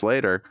 years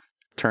later,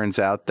 turns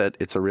out that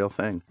it's a real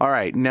thing. All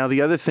right. Now,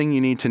 the other thing you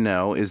need to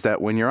know is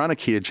that when you're on a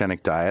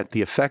ketogenic diet,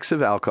 the effects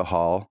of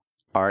alcohol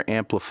are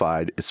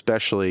amplified,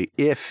 especially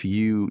if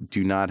you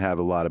do not have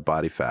a lot of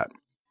body fat.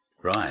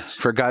 Right.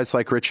 For guys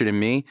like Richard and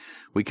me,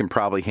 we can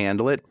probably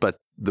handle it, but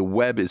the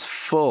web is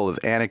full of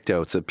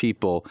anecdotes of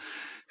people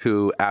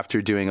who, after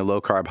doing a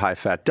low-carb,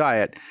 high-fat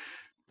diet,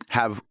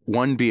 have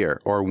one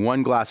beer or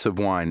one glass of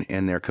wine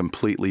and they're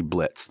completely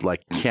blitzed,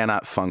 like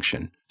cannot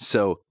function.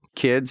 So,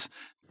 kids,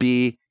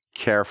 be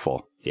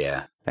careful.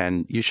 Yeah.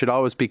 And you should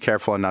always be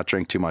careful and not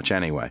drink too much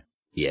anyway.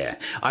 Yeah.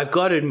 I've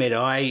got to admit,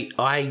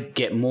 I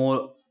get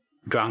more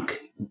drunk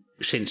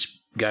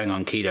since going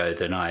on keto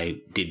than I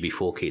did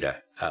before keto.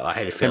 I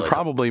had a fairly... And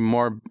probably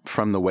more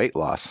from the weight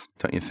loss,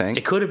 don't you think?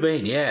 It could have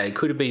been, yeah. It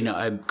could have been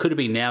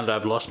now that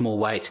I've lost more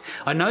weight.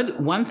 I know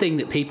that one thing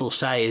that people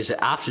say is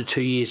that after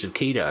 2 years of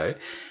keto,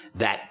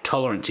 that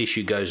tolerance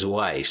issue goes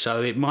away.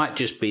 So it might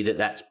just be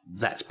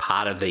that's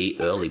part of the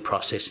early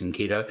process in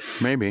keto.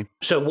 Maybe.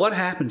 So what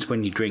happens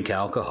when you drink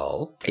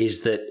alcohol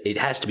is that it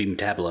has to be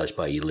metabolized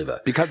by your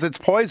liver. Because it's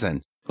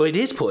poison. Well, it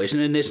is poison,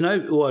 and it's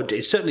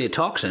certainly a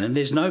toxin, and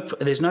there's no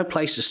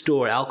place to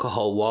store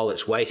alcohol while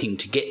it's waiting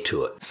to get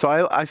to it.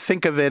 So I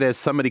think of it as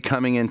somebody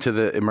coming into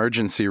the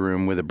emergency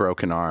room with a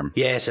broken arm.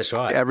 Yes, that's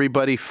right.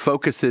 Everybody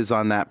focuses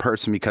on that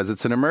person because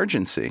it's an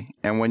emergency.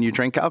 And when you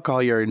drink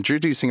alcohol, you're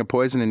introducing a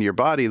poison into your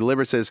body. The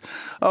liver says,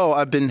 "Oh,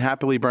 I've been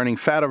happily burning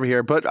fat over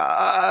here, but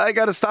I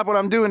got to stop what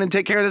I'm doing and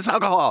take care of this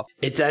alcohol."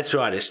 That's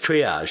right. It's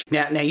triage.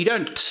 Now you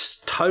don't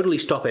totally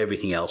stop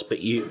everything else, but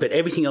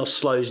everything else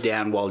slows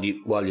down while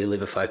your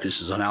liver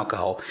focuses on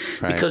alcohol.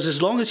 Right. Because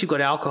as long as you've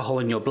got alcohol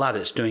in your blood,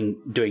 it's doing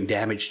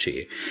damage to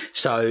you.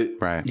 So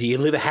your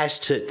liver has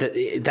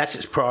to. That's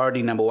its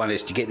priority number one,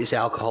 is to get this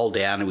alcohol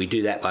down, and we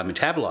do that by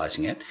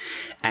metabolizing it.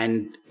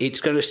 And it's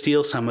going to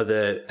steal some of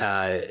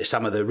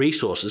the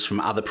resources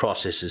from other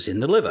processes in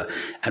the liver.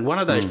 And one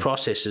of those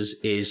processes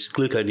is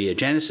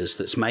gluconeogenesis,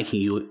 that's making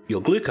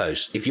your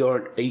glucose. If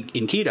you're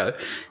in keto,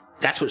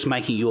 that's what's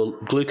making your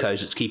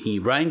glucose. It's keeping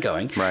your brain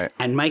going. Right.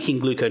 And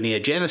making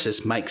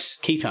gluconeogenesis makes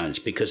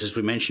ketones, because, as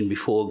we mentioned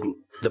before,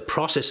 the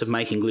process of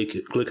making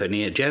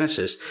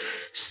gluconeogenesis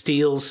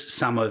steals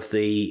some of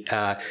the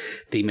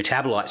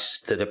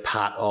metabolites that are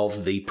part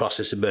of the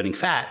process of burning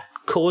fat,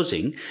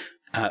 causing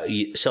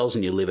cells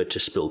in your liver to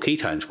spill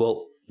ketones.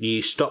 Well,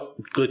 you stop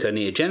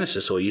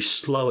gluconeogenesis, or you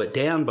slow it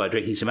down by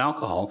drinking some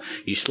alcohol,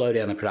 you slow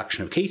down the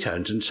production of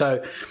ketones. And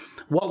so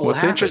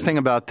What's interesting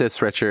about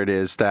this, Richard,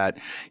 is that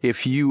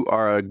if you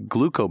are a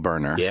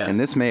glucoburner, and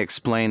this may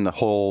explain the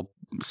whole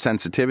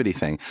sensitivity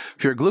thing.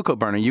 If you're a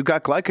glucoburner, you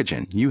got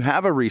glycogen. You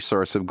have a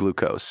resource of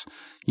glucose.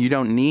 You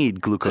don't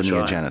need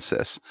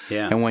gluconeogenesis. Right.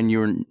 Yeah. And when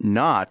you're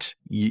not,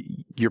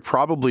 you're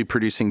probably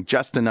producing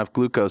just enough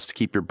glucose to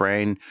keep your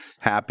brain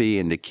happy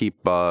and to keep,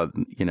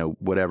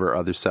 whatever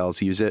other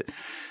cells use it.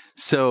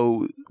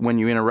 So when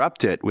you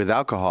interrupt it with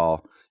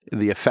alcohol,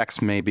 the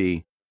effects may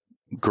be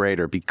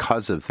greater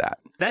because of that.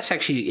 That's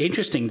actually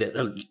interesting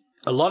that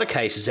a lot of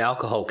cases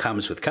alcohol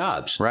comes with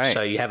carbs. Right.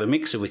 So you have a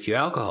mixer with your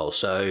alcohol.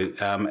 So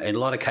in a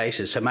lot of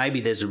cases, so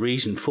maybe there's a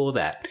reason for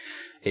that.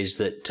 is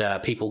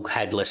that people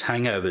had less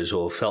hangovers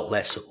or felt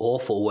less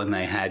awful when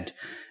they had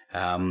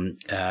a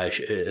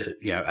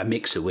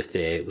mixer with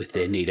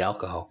their neat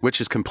alcohol. Which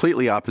is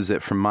completely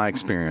opposite from my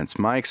experience.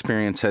 My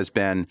experience has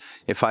been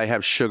if I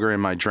have sugar in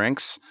my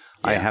drinks,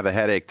 I have a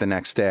headache the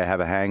next day, I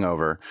have a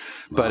hangover.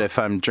 But if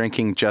I'm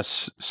drinking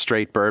just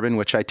straight bourbon,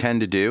 which I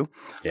tend to do,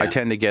 I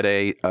tend to get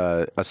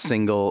a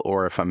single,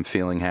 or if I'm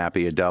feeling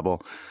happy, a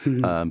double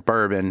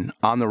bourbon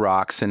on the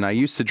rocks. And I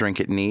used to drink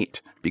it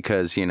neat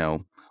because,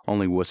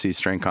 only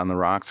wussies drink on the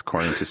rocks,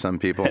 according to some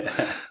people.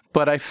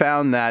 But I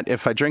found that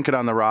if I drink it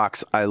on the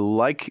rocks, I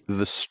like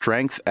the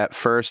strength at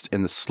first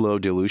and the slow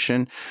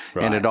dilution.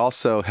 Right. And it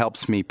also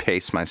helps me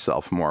pace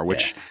myself more,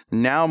 which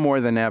now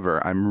more than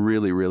ever, I'm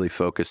really, really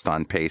focused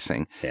on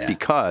pacing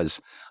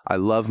because I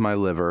love my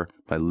liver.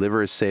 My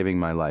liver is saving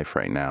my life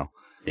right now.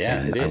 Yeah,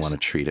 and I want to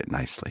treat it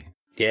nicely.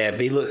 Yeah,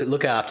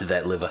 look after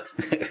that liver.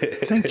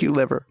 Thank you,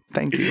 liver.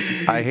 Thank you.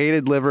 I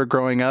hated liver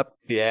growing up.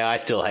 Yeah, I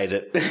still hate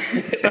it.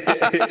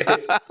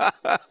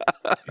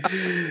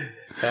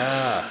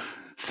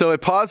 So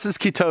it pauses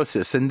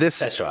ketosis, and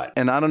that's right.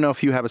 And I don't know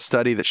if you have a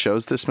study that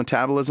shows this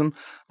metabolism,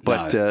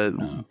 but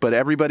No. But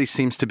everybody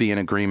seems to be in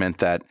agreement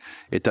that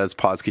it does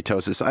pause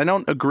ketosis. I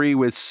don't agree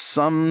with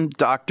some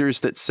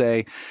doctors that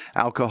say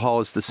alcohol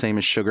is the same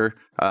as sugar.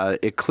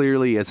 It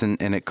clearly isn't,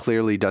 and it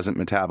clearly doesn't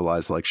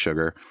metabolize like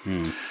sugar.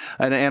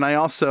 And I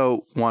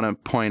also want to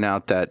point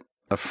out that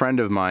a friend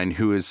of mine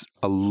who is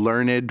a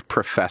learned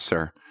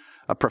professor,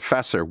 a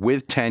professor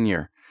with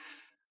tenure,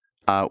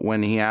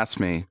 when he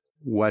asked me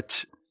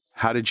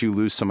how did you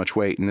lose so much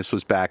weight? And this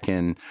was back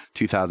in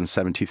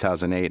 2007,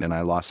 2008, and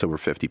I lost over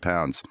 50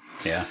 pounds.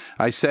 Yeah.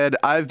 I said,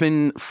 I've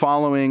been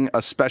following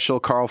a special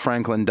Carl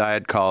Franklin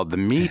diet called the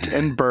meat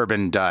and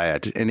bourbon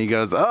diet. And he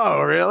goes,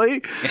 oh,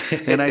 really?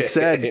 And I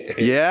said,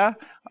 yeah,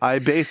 I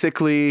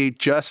basically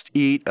just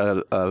eat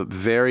a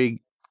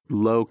very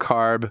low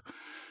carb,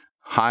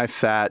 high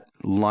fat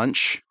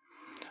lunch.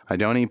 I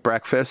don't eat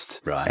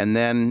breakfast. Right. And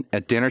then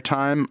at dinner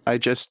time, I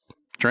just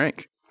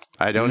drink.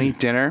 I don't eat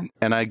dinner,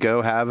 and I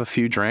go have a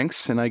few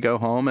drinks, and I go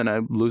home, and I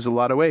lose a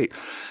lot of weight.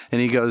 And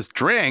he goes,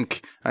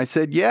 drink? I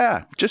said,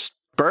 yeah, just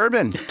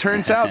bourbon.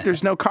 Turns out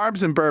there's no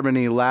carbs in bourbon.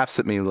 And he laughs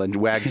at me and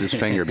wags his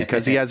finger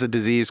because he has a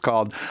disease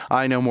called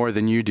I know more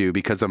than you do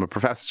because I'm a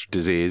professor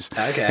disease.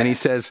 Okay. And he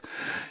says,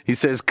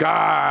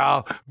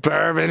 Carl,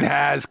 bourbon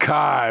has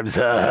carbs.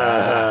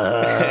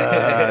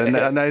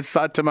 and I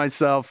thought to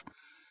myself,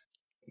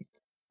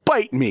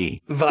 bite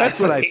me. That's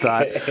what I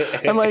thought.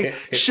 I'm like,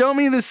 show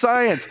me the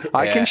science.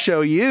 I can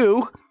show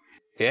you.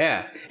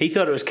 Yeah. He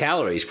thought it was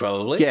calories,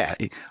 probably. Yeah.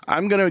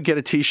 I'm going to get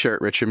a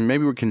T-shirt, Richard.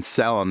 Maybe we can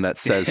sell them that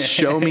says,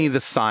 show me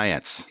the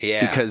science.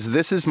 Yeah. Because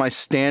this is my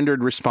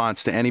standard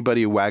response to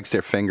anybody who wags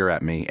their finger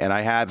at me. And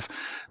I have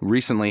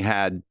recently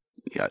had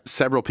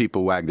several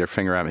people wag their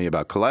finger at me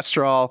about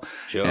cholesterol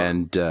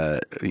and,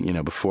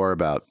 before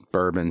about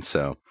bourbon.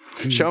 So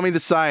show me the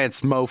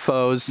science,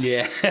 mofos.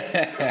 Yeah.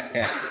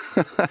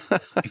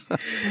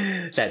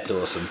 That's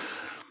awesome.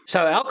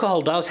 So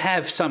alcohol does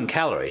have some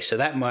calories. So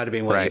that might have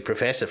been what your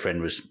professor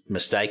friend was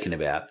mistaken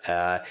about.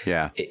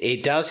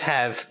 It does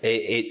have,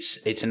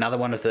 it's another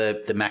one of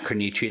the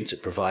macronutrients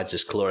that provides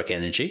us caloric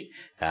energy,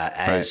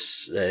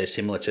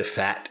 similar to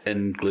fat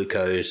and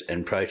glucose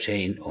and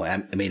protein or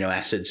amino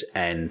acids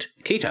and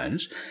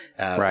ketones.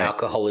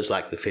 Alcohol is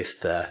like the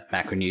fifth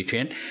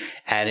macronutrient.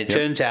 And it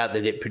turns out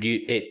that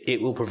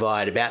it will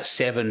provide about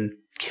 7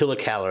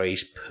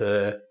 kilocalories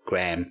per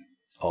gram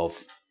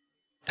of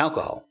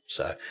alcohol.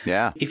 So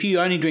if you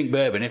only drink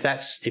bourbon,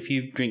 if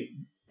you drink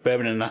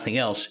bourbon and nothing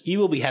else, you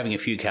will be having a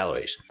few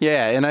calories.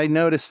 Yeah, and I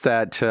noticed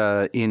that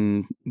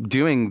in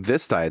doing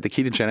this diet, the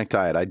ketogenic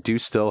diet, I do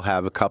still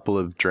have a couple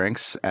of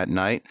drinks at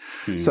night.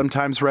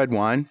 Sometimes red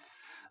wine.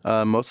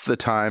 Most of the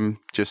time,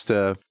 just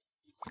a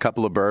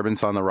couple of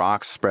bourbons on the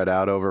rocks spread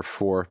out over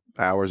 4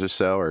 hours or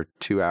so, or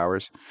 2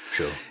 hours.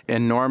 Sure.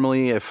 And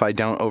normally, if I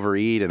don't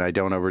overeat and I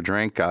don't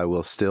overdrink, I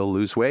will still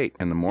lose weight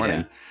in the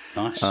morning.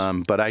 Yeah. Nice.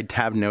 But I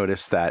have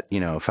noticed that,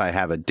 if I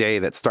have a day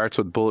that starts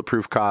with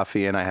bulletproof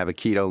coffee and I have a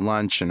keto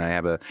lunch and I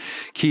have a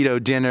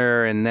keto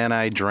dinner and then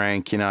I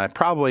drink, I'm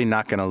probably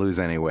not going to lose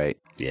any weight.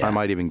 Yeah. I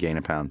might even gain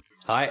a pound.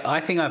 I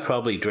think I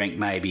probably drink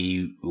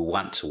maybe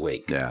once a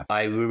week. Yeah.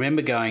 I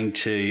remember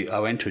I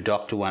went to a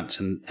doctor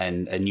once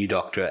and a new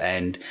doctor,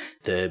 and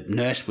the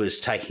nurse was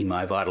taking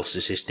my vital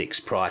statistics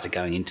prior to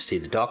going in to see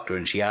the doctor,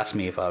 and she asked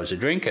me if I was a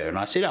drinker, and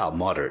I said, oh,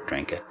 moderate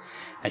drinker.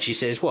 And she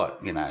says,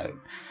 what,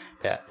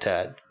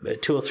 about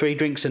 2 or 3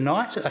 drinks a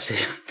night? I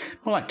said,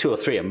 more like 2 or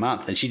 3 a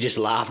month. And she just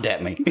laughed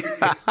at me.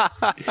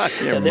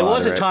 So there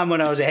was a time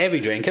when I was a heavy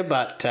drinker,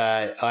 but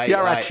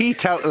you're a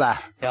teetotaler.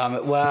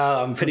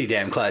 I'm pretty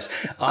damn close.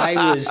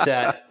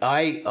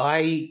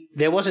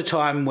 There was a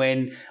time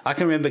when I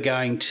can remember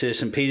going to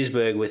St.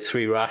 Petersburg with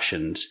 3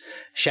 Russians,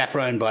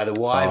 chaperoned by the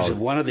wives of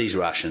one of these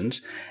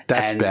Russians.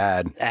 That's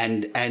bad.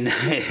 And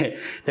there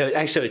were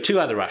actually 2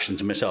 other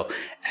Russians and myself,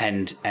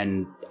 and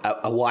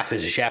a wife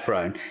as a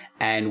chaperone.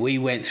 And we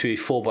went through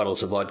 4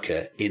 bottles of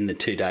vodka in the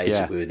 2 days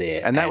that we were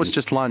there. And that was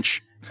just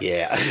lunch.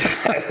 Yeah,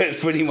 it's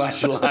pretty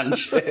much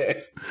lunch.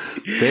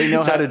 They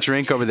know how to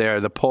drink over there.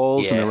 The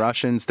Poles and the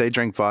Russians, they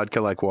drink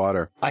vodka like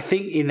water. I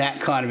think in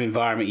that kind of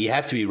environment, you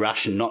have to be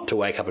Russian not to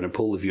wake up in a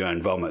pool of your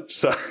own vomit.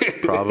 So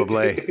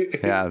Probably.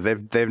 Yeah,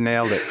 they've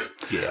nailed it.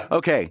 Yeah.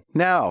 Okay,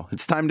 now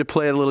it's time to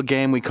play a little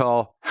game we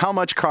call How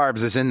Much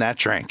Carbs is in That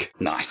Drink?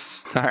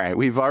 Nice. All right,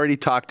 we've already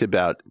talked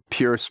about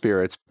pure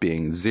spirits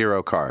being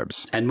 0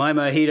 carbs. And my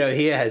mojito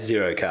here has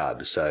 0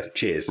 carbs, so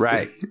cheers.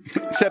 Right.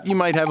 Except you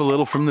might have a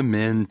little from the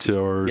mint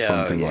or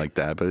something like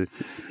that, but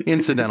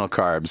incidental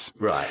carbs.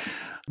 Right.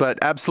 But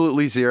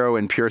absolutely 0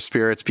 in pure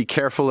spirits. Be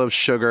careful of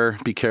sugar.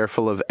 Be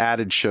careful of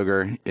added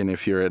sugar. And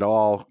if you're at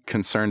all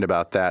concerned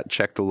about that,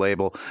 check the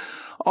label.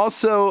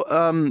 Also,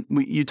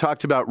 you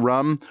talked about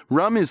rum.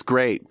 Rum is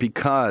great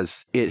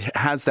because it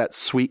has that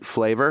sweet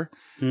flavor.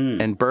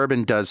 And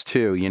bourbon does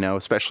too,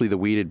 especially the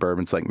wheated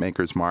bourbons like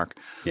Maker's Mark,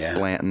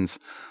 Blanton's.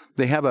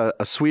 They have a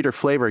sweeter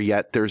flavor,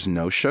 yet there's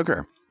no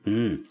sugar.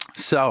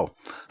 So,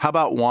 how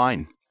about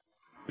wine?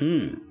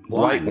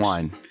 White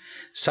wine.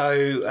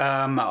 So,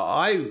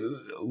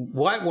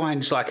 white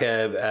wines like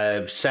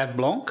a Sauv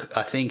Blanc,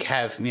 I think,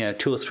 have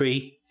 2 or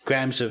 3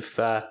 grams of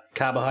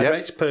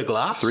carbohydrates per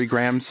glass. 3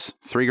 grams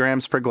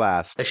per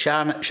glass. A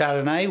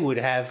Chardonnay would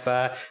have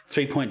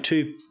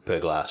 3.2 per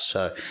glass.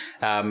 So,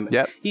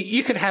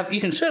 you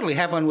can certainly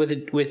have one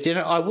with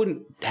dinner. I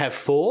wouldn't have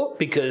 4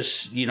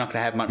 because you're not going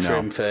to have much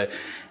room for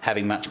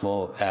having much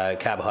more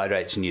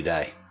carbohydrates in your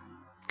day.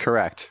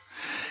 Correct.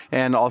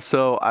 And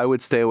also, I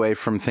would stay away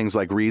from things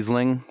like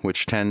Riesling,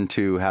 which tend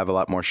to have a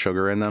lot more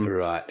sugar in them.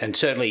 Right, and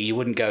certainly you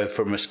wouldn't go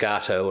for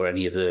Moscato or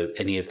any of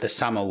the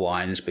summer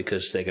wines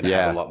because they're going to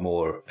have a lot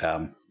more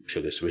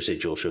sugars,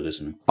 residual sugars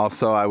in them.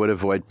 Also, I would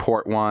avoid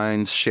port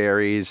wines,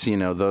 sherries,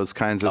 those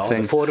kinds of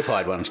things. The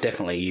fortified ones,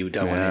 definitely. You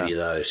don't want any of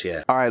those.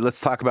 Yeah. All right,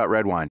 let's talk about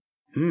red wine.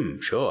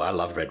 Sure, I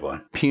love red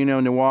wine.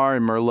 Pinot Noir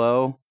and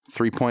Merlot,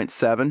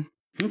 3.7.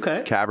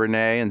 Okay.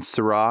 Cabernet and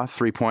Syrah,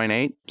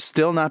 3.8.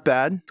 Still not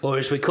bad. Or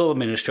as we call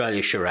them in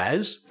Australia,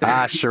 Shiraz.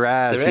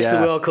 Shiraz, The rest of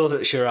the world calls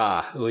it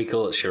Syrah. We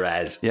call it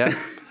Shiraz. Yeah.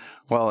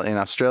 Well, in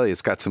Australia,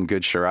 it's got some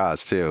good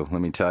Shiraz, too,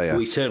 let me tell you.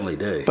 We certainly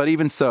do. But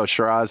even so,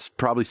 Shiraz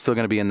probably still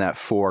going to be in that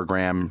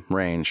 4-gram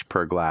range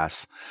per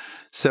glass.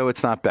 So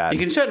it's not bad. You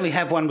can certainly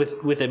have one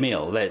with a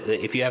meal.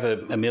 If you have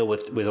a meal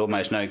with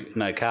almost no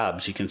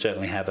carbs, you can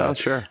certainly have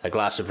a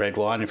glass of red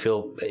wine and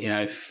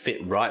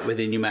fit right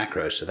within your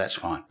macros. So that's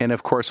fine. And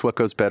of course, what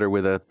goes better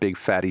with a big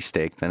fatty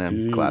steak than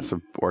a glass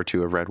or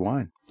 2 of red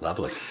wine?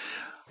 Lovely.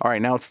 All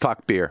right, now let's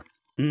talk beer.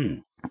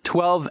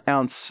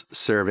 12-ounce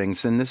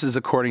servings, and this is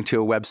according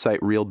to a website,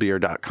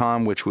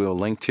 realbeer.com, which we'll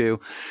link to.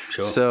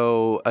 Sure.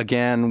 So,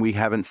 again, we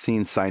haven't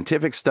seen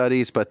scientific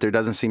studies, but there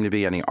doesn't seem to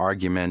be any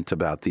argument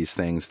about these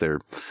things. The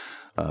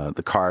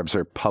carbs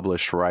are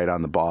published right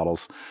on the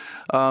bottles.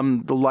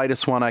 The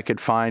lightest one I could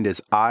find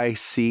is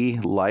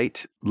IC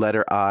Light,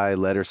 letter I,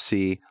 letter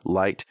C,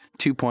 Light,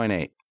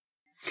 2.8.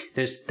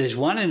 There's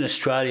one in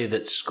Australia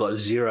that's got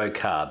 0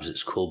 carbs.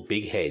 It's called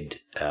Big Head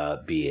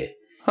beer.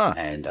 Huh.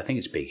 And I think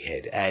it's Big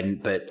Head.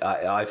 But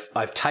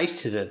I've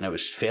tasted it and it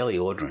was fairly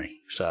ordinary.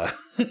 So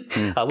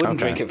I wouldn't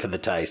drink it for the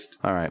taste.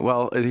 All right.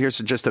 Well, here's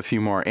just a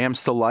few more.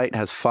 Amstel Light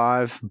has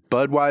 5.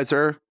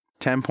 Budweiser,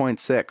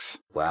 10.6.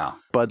 Wow.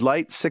 Bud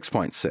Light,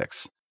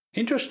 6.6.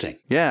 Interesting.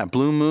 Yeah.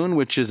 Blue Moon,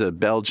 which is a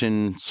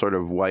Belgian sort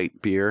of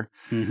white beer,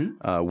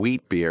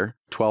 wheat beer,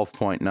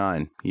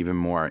 12.9, even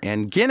more.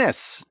 And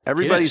Guinness,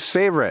 everybody's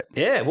favorite.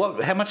 Yeah.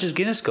 How much has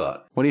Guinness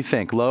got? What do you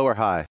think? Low or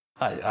high?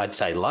 I'd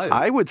say low.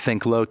 I would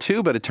think low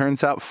too, but it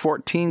turns out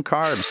 14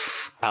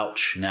 carbs.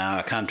 Ouch. No,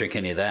 I can't drink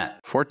any of that.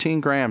 14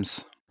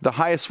 grams. The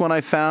highest one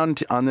I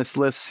found on this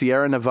list,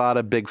 Sierra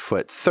Nevada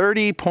Bigfoot,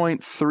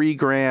 30.3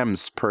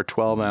 grams per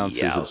 12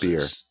 ounces of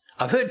beer.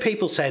 I've heard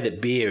people say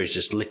that beer is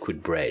just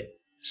liquid bread.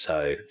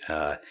 So,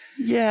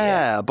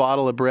 yeah, a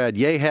bottle of bread.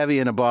 Yay heavy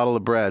in a bottle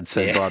of bread,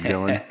 said Bob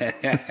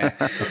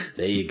Dylan.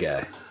 There you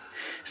go.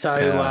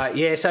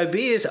 So, so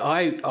beers,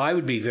 I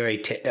would be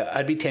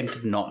I'd be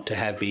tempted not to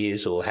have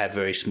beers or have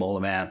very small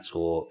amounts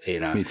or,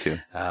 Me too.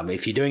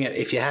 If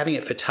you're having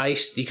it for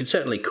taste, you can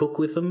certainly cook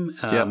with them.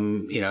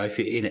 If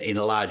you're in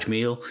a large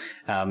meal,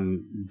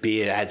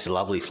 beer adds a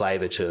lovely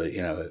flavor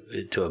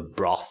to a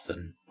broth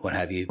and what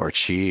have you. Or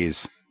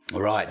cheese.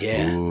 Right,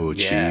 yeah. Ooh,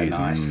 cheese. Yeah,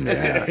 nice.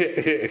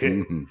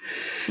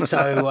 So,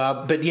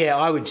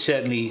 I would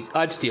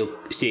I'd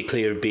steer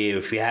clear of beer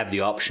if you have the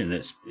option.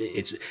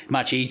 It's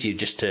much easier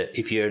just to,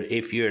 if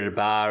you're at a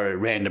bar, a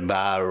random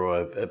bar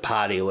or a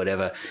party or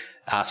whatever,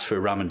 ask for a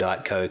rum and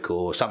Diet Coke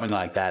or something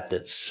like that.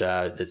 That's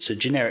a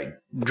generic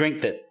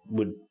drink that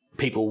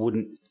people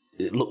wouldn't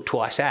look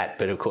twice at,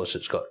 but of course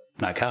it's got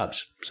no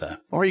carbs. So,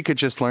 or you could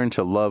just learn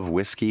to love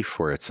whiskey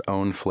for its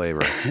own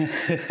flavor.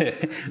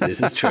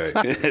 This is true.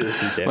 This is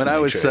definitely when I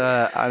was, true.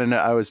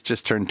 I was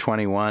just turned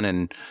 21,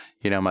 and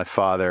my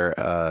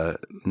father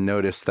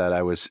noticed that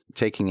I was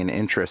taking an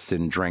interest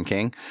in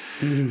drinking.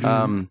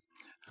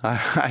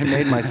 I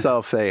made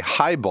myself a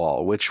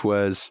highball, which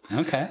was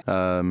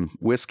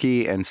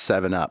whiskey and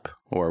 7-Up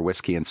or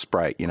whiskey and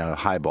Sprite.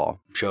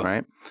 Highball. Sure.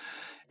 Right.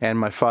 And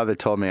my father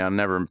told me, I'll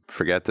never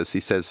forget this. He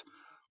says,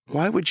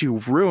 "Why would you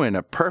ruin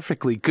a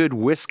perfectly good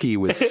whiskey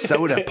with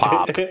soda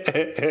pop?"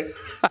 Good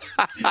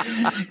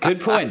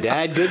point,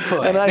 Dad. Good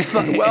point. And I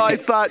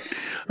thought,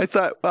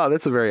 wow,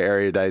 that's a very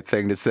erudite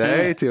thing to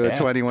say to a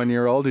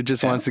 21-year-old who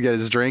just wants to get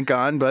his drink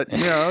on. But,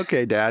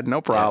 okay, Dad,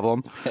 no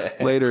problem.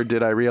 Later,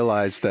 did I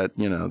realize that,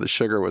 the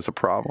sugar was a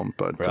problem.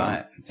 But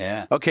Right,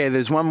 Okay,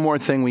 there's one more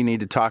thing we need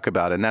to talk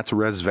about, and that's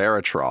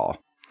resveratrol.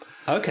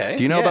 Okay.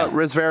 Do you know about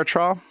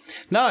resveratrol?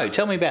 No,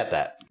 tell me about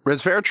that.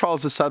 Resveratrol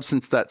is a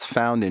substance that's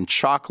found in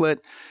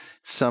chocolate,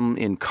 some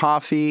in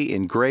coffee,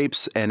 in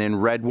grapes, and in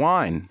red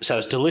wine. So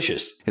it's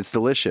delicious. It's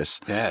delicious.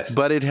 Yes.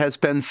 But it has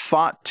been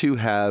thought to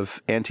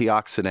have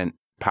antioxidant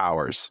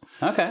powers.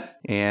 Okay.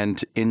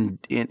 And in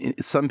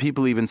some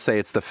people even say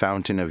it's the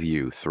fountain of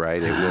youth,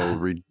 right? It will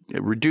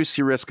reduce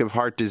your risk of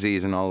heart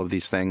disease and all of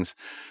these things.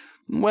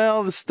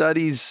 Well, the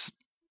studies,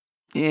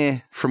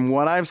 from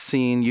what I've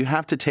seen, you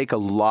have to take a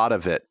lot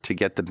of it to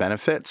get the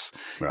benefits.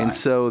 Right. And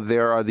so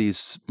there are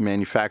these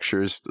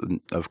manufacturers,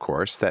 of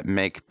course, that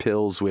make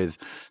pills with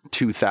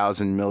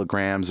 2,000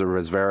 milligrams of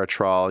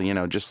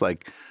resveratrol, just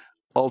like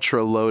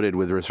ultra loaded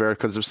with resveratrol.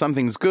 Because if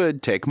something's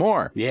good, take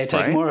more. Yeah,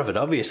 take more of it,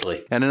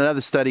 obviously. And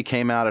another study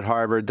came out at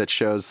Harvard that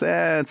shows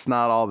it's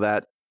not all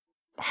that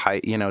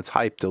it's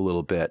hyped a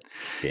little bit.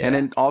 Yeah. And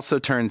it also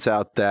turns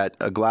out that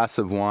a glass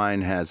of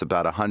wine has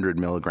about 100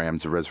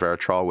 milligrams of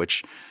resveratrol,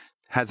 which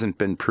hasn't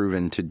been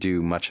proven to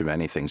do much of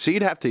anything. So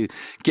you'd have to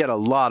get a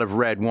lot of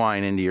red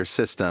wine into your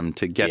system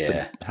to get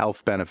the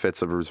health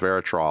benefits of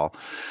resveratrol.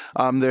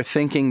 Their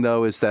thinking,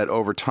 though, is that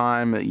over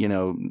time,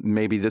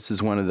 maybe this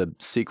is one of the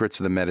secrets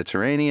of the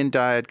Mediterranean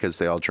diet because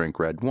they all drink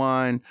red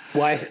wine.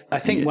 Well, I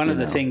think one of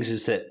the things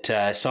is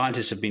that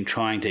scientists have been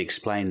trying to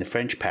explain the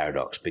French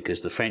paradox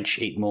because the French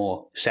eat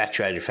more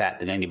saturated fat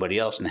than anybody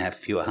else and have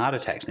fewer heart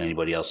attacks than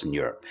anybody else in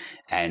Europe.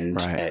 And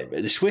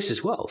the Swiss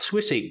as well.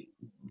 Swiss eat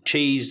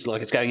cheese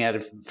like it's going out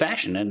of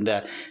fashion, and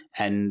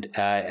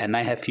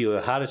they have fewer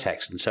heart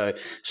attacks. And so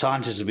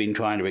scientists have been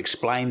trying to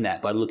explain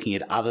that by looking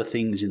at other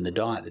things in the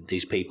diet that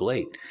these people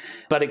eat.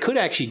 But it could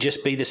actually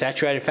just be the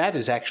saturated fat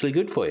is actually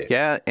good for you.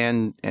 Yeah,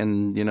 and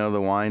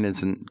the wine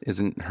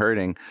isn't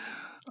hurting.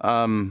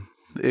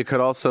 It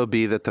could also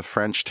be that the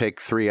French take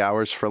 3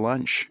 hours for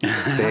lunch.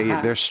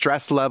 Their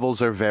stress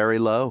levels are very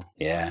low.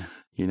 Yeah.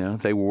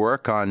 They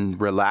work on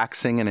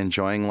relaxing and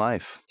enjoying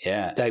life.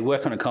 Yeah, they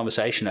work on a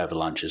conversation over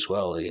lunch as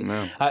well.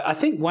 Yeah. I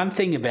think one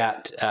thing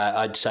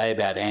I'd say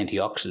about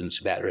antioxidants,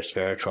 about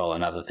resveratrol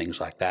and other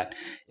things like that,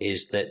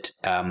 is that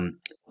on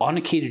a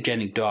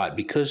ketogenic diet,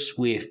 because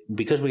we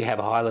have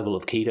a high level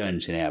of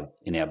ketones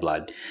in our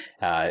blood,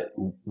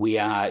 we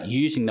are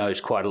using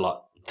those quite a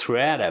lot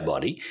throughout our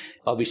body.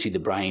 Obviously, the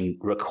brain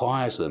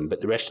requires them,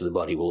 but the rest of the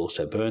body will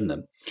also burn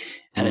them.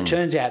 And it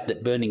turns out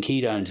that burning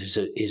ketones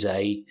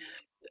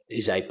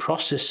is a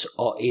process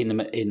in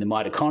the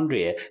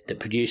mitochondria that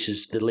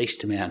produces the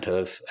least amount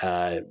of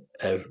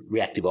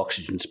reactive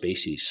oxygen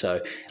species.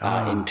 So,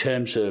 in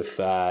terms of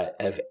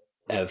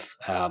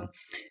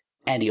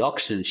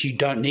antioxidants, you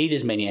don't need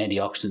as many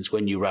antioxidants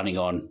when you're running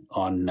on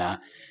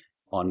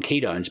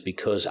ketones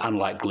because,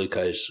 unlike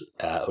glucose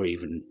or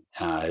even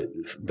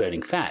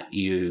burning fat,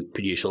 you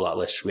produce a lot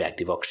less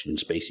reactive oxygen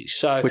species.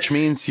 So, which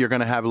means you're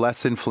going to have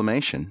less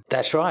inflammation.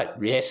 That's right.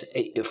 Yes,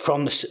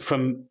 from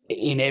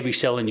in every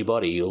cell in your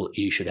body,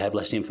 you should have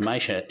less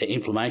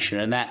inflammation,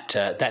 and that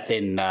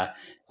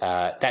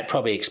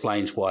probably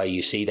explains why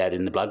you see that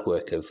in the blood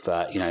work of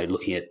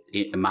looking at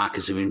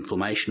markers of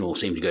inflammation all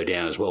seem to go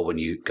down as well when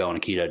you go on a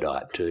keto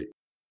diet too.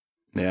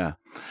 Yeah.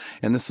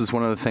 And this is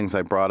one of the things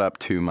I brought up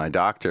to my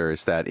doctor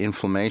is that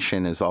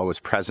inflammation is always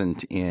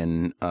present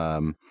in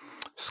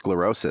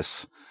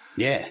sclerosis.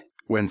 Yeah.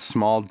 When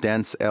small,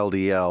 dense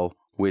LDL,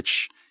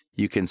 which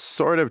you can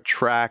sort of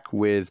track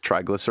with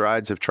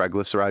triglycerides. If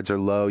triglycerides are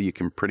low, you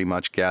can pretty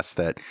much guess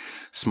that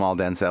small,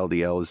 dense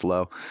LDL is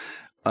low.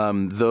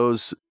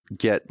 Those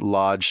get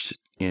lodged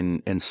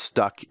and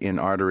stuck in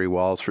artery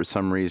walls for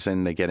some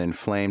reason. They get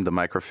inflamed. The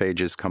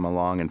macrophages come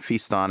along and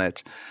feast on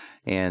it.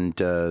 And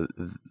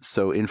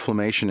so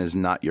inflammation is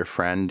not your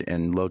friend,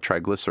 and low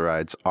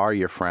triglycerides are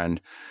your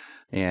friend.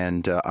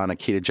 And on a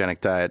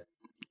ketogenic diet,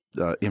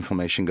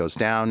 inflammation goes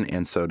down,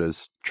 and so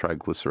does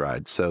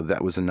triglycerides. So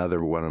that was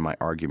another one of my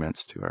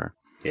arguments to her.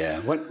 Yeah.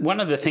 One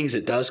of the things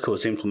that does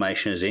cause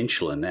inflammation is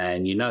insulin.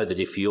 And you know that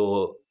if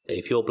your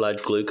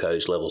blood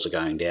glucose levels are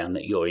going down,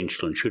 that your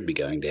insulin should be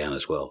going down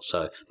as well.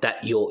 So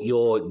that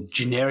your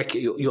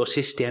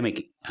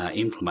systemic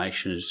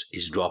inflammation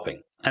is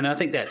dropping. And I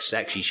think that's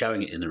actually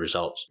showing it in the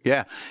results.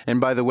 Yeah.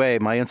 And by the way,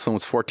 my insulin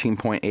was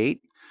 14.8, right.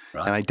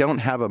 And I don't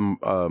have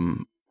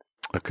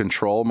a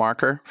control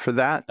marker for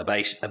that. A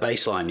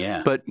baseline,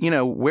 yeah. But,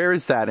 where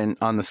is that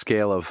on the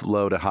scale of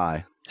low to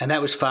high? And that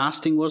was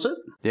fasting, was it?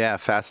 Yeah,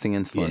 fasting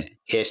insulin.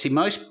 Yeah. See,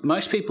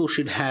 most people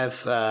should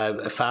have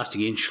a fasting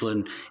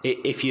insulin.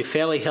 If you're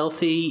fairly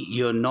healthy,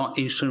 you're not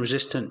insulin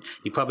resistant,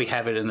 you probably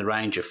have it in the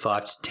range of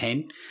 5 to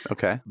 10.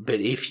 Okay.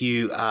 But if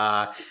you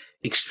are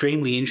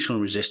extremely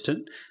insulin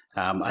resistant,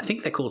 I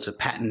think they call it a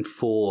pattern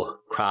 4,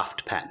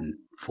 craft pattern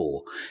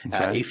 4.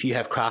 Okay. If you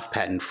have craft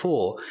pattern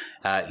 4,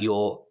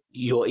 your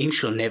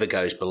insulin never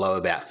goes below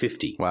about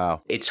 50.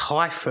 Wow. It's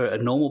high for a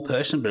normal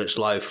person, but it's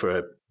low for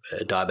a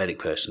diabetic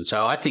person.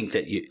 So I think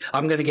that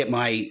I'm going to get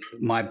my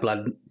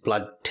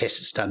blood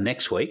tests done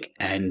next week,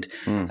 and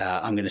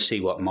I'm going to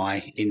see what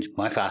my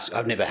fast.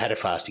 I've never had a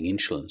fasting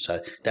insulin, so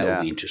that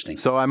will be interesting.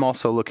 So I'm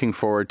also looking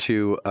forward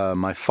to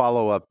my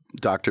follow-up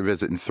doctor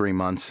visit in 3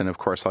 months, and of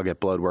course I'll get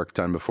blood work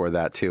done before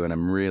that too. And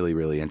I'm really,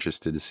 really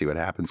interested to see what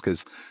happens,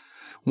 because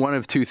one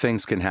of two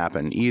things can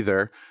happen: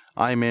 either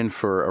I'm in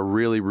for a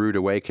really rude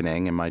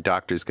awakening, and my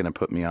doctor's going to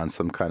put me on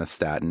some kind of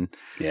statin,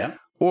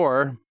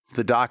 or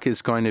the doc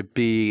is going to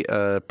be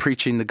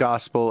preaching the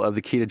gospel of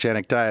the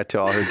ketogenic diet to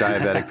all her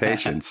diabetic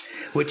patients.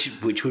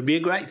 Which would be a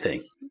great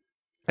thing.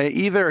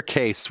 Either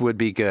case would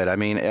be good. I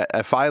mean,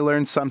 if I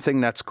learn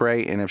something, that's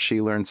great. And if she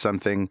learns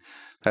something,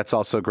 that's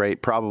also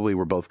great. Probably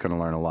we're both going to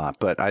learn a lot,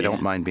 but I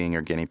don't mind being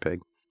your guinea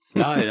pig.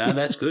 No,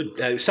 that's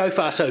good. So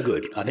far, so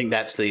good. I think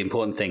that's the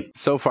important thing.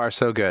 So far,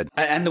 so good.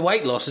 And the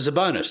weight loss is a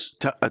bonus.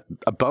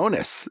 A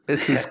bonus.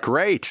 This is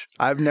great.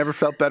 I've never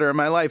felt better in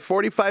my life.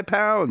 45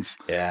 pounds.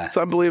 Yeah. It's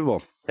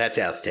unbelievable. That's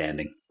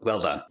outstanding. Well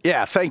done.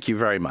 Yeah, thank you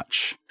very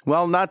much.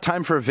 Well, not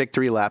time for a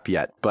victory lap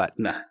yet, but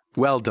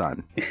well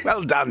done.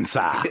 Well done,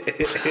 sir.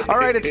 All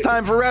right, it's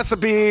time for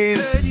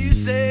recipes. Can you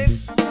say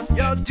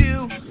you're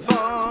due for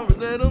a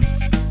little?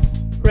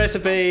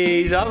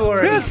 Recipes. I've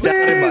already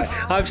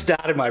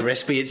started my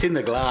recipe. It's in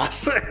the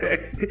glass.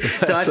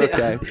 That's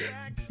okay.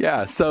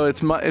 Yeah, so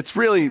it's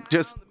really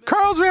just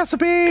Carl's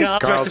recipe.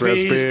 Carl's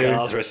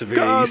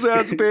recipes.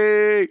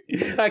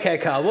 Okay,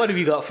 Carl, what have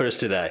you got for us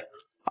today?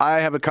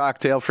 I have a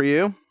cocktail for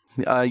you.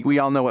 We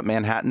all know what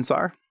Manhattans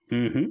are.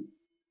 Mm-hmm.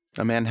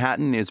 A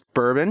Manhattan is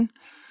bourbon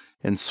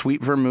and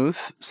sweet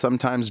vermouth,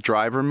 sometimes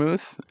dry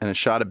vermouth, and a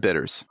shot of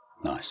bitters.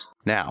 Nice.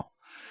 Now,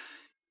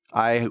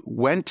 I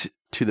went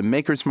to the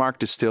Maker's Mark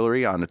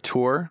Distillery on a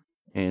tour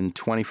in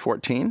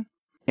 2014,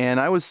 and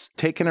I was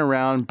taken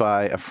around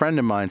by a friend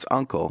of mine's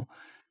uncle,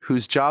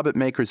 whose job at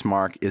Maker's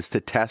Mark is to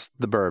test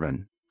the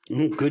bourbon.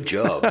 Good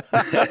job.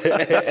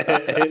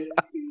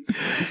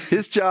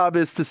 His job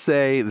is to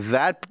say,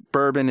 that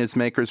bourbon is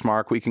Maker's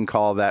Mark. We can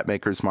call that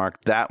Maker's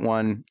Mark. That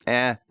one,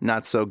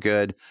 not so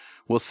good.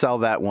 We'll sell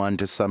that one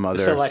to some other...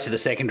 Sell that to the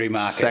secondary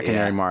market.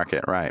 Secondary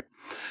market, right.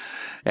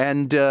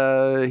 And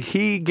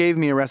he gave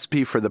me a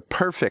recipe for the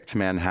perfect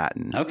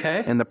Manhattan.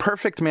 Okay. And the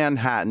perfect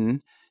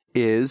Manhattan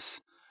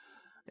is,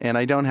 and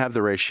I don't have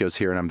the ratios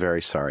here, and I'm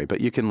very sorry,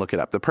 but you can look it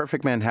up. The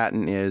perfect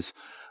Manhattan is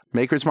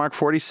Maker's Mark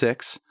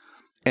 46,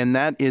 and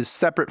that is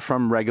separate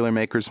from regular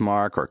Maker's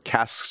Mark or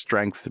cask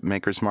strength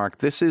Maker's Mark.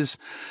 This is,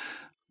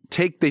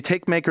 they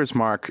take Maker's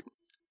Mark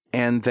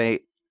and they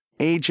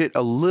age it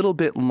a little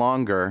bit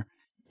longer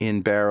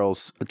in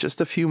barrels,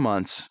 just a few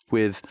months,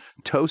 with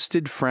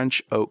toasted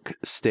French oak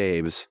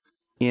staves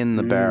in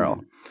the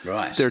barrel.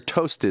 Right. They're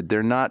toasted.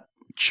 They're not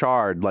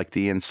charred like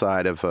the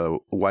inside of a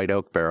white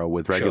oak barrel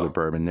with regular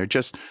bourbon. They're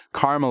just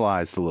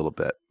caramelized a little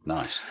bit.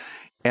 Nice.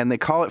 And they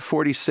call it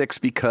 46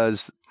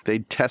 because they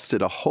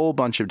tested a whole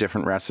bunch of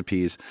different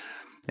recipes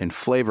and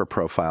flavor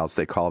profiles,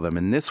 they call them.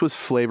 And this was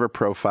flavor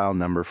profile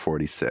number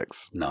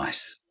 46.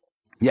 Nice.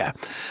 Yeah.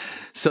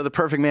 So the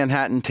perfect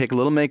Manhattan, take a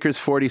little Maker's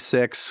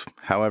 46,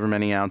 however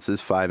many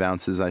ounces, 5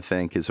 ounces, I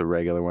think, is a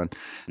regular one.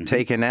 Mm-hmm.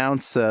 Take an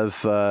ounce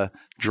of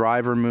dry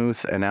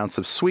vermouth, an ounce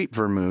of sweet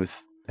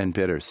vermouth, and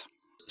bitters.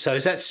 So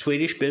is that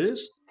Swedish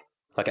bitters?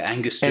 Like an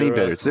Angostura? Any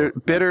bitters.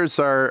 Bitters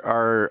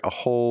are a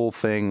whole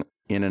thing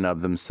in and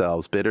of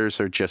themselves. Bitters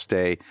are just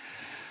an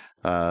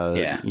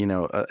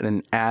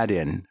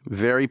add-in.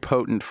 Very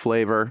potent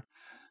flavor.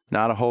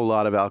 Not a whole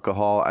lot of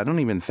alcohol. I don't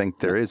even think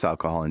there is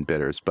alcohol in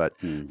bitters, but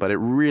it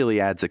really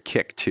adds a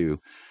kick to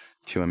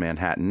a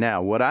Manhattan.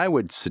 Now, what I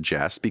would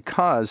suggest,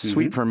 because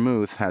sweet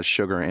vermouth has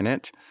sugar in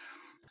it,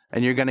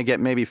 and you're going to get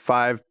maybe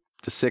 5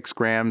 to 6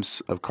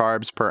 grams of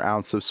carbs per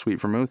ounce of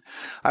sweet vermouth,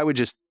 I would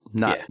just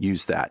not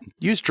use that.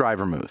 Use dry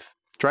vermouth.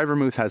 Dry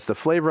vermouth has the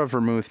flavor of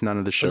vermouth, none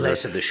of the sugar.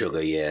 Less of the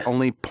sugar, yeah.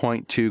 Only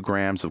 0.2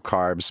 grams of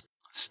carbs.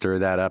 Stir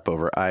that up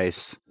over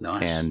ice,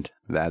 and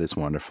that is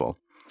wonderful.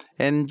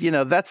 And,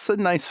 that's a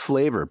nice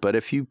flavor, but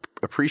if you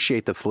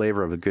appreciate the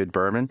flavor of a good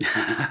bourbon,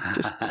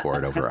 just pour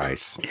it over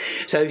ice.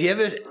 So have you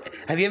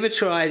ever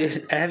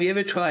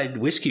tried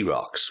whiskey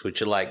rocks,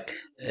 which are like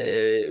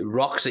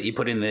rocks that you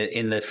put in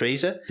the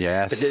freezer?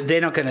 Yes. But they're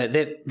not going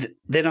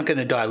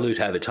to dilute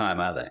over time,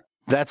 are they?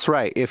 That's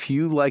right. If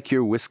you like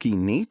your whiskey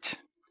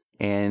neat,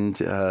 and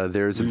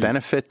there's a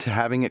benefit to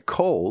having it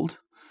cold,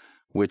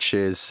 which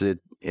is it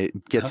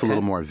gets a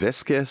little more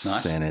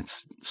viscous, and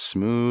it's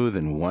smooth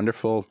and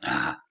wonderful.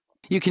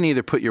 You can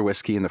either put your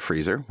whiskey in the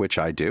freezer, which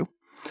I do,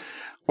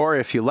 or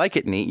if you like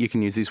it neat, you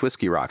can use these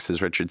whiskey rocks.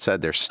 As Richard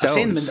said, they're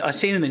stones. I've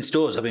seen them in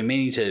stores. I've been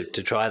meaning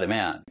to try them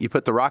out. You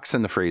put the rocks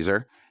in the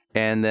freezer,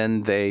 and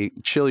then they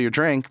chill your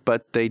drink,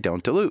 but they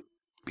don't dilute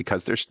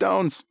because they're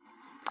stones.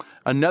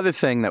 Another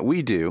thing that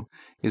we do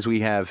is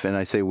we have, and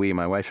I say we,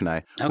 my wife and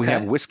I, we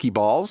have whiskey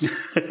balls.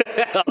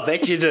 I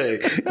bet you do.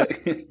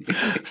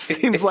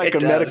 Seems like a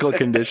medical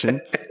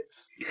condition.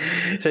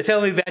 So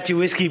tell me about your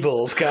whiskey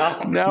balls,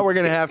 Carl. Now we're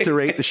going to have to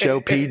rate the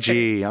show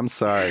PG. I'm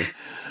sorry.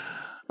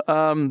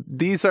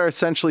 These are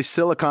essentially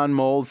silicone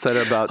molds that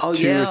are about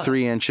 2 or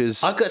 3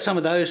 inches. I've got some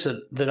of those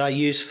that I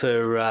use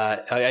for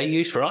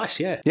ice.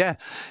 Yeah. Yeah,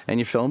 and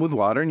you fill them with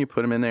water and you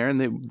put them in there. And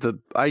the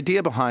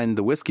idea behind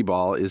the whiskey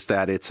ball is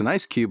that it's an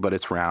ice cube, but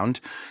it's round,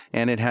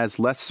 and it has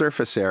less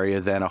surface area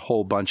than a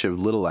whole bunch of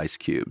little ice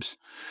cubes,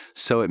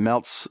 so it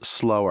melts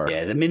slower.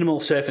 Yeah, the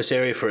minimal surface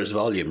area for its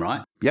volume,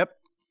 right? Yep.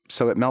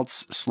 So it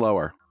melts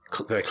slower.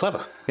 Very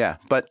clever. Yeah,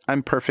 but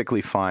I'm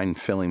perfectly fine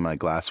filling my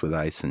glass with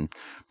ice and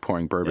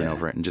pouring bourbon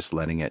over it and just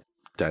letting it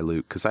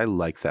dilute because I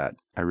like that.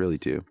 I really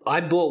do.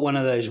 I bought one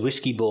of those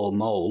whiskey ball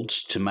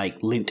molds to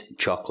make lint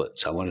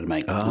chocolates. I wanted to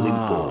make lint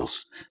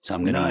balls, so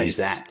I'm going to use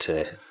that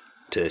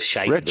to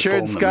shape.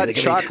 Richard's got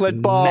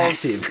chocolate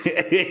balls. Massive,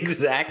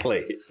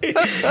 exactly.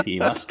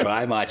 You must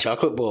try my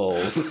chocolate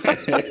balls.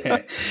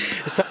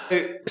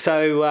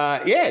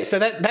 So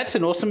that's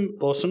an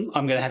awesome.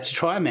 I'm going to have to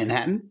try a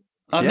Manhattan.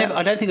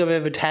 I don't think I've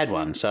ever had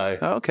one, so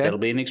that'll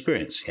be an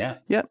experience. Yeah.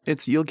 Yeah,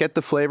 you'll get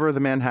the flavor of the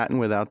Manhattan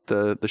without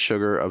the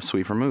sugar of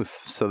sweet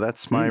vermouth. So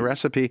that's my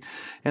recipe,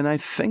 and I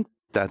think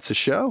that's a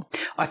show.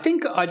 I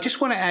think I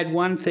just want to add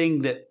one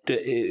thing that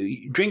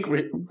drink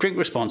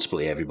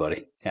responsibly,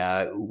 everybody.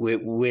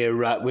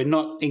 We're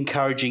not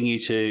encouraging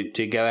you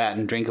to go out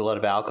and drink a lot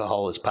of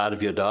alcohol as part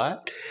of your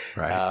diet,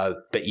 right?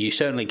 But you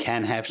certainly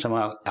can have some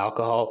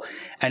alcohol,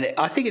 and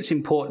I think it's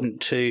important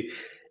to.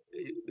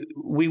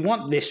 We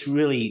want this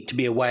really to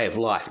be a way of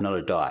life, not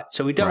a diet.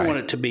 So we don't want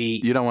it to be.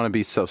 You don't want to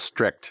be so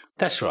strict.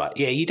 That's right.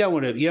 Yeah, you don't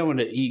want to.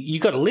 You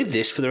got to live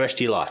this for the rest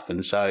of your life,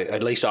 and so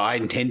at least I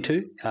intend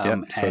to.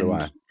 So do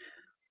I.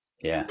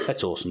 Yeah,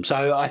 that's awesome.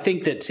 So I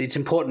think that it's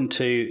important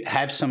to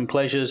have some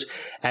pleasures.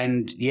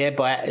 And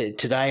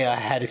today I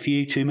had a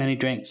few too many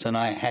drinks, and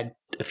I had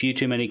a few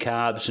too many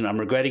carbs, and I'm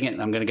regretting it.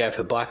 And I'm going to go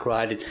for a bike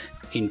ride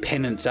in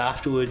penance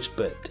afterwards,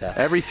 but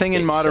everything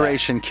in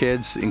moderation,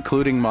 kids,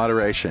 including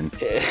moderation.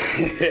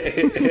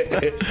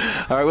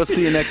 All right, we'll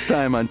see you next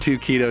time on Two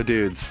Keto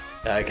Dudes.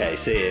 Okay,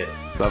 see you.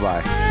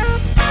 Bye-bye.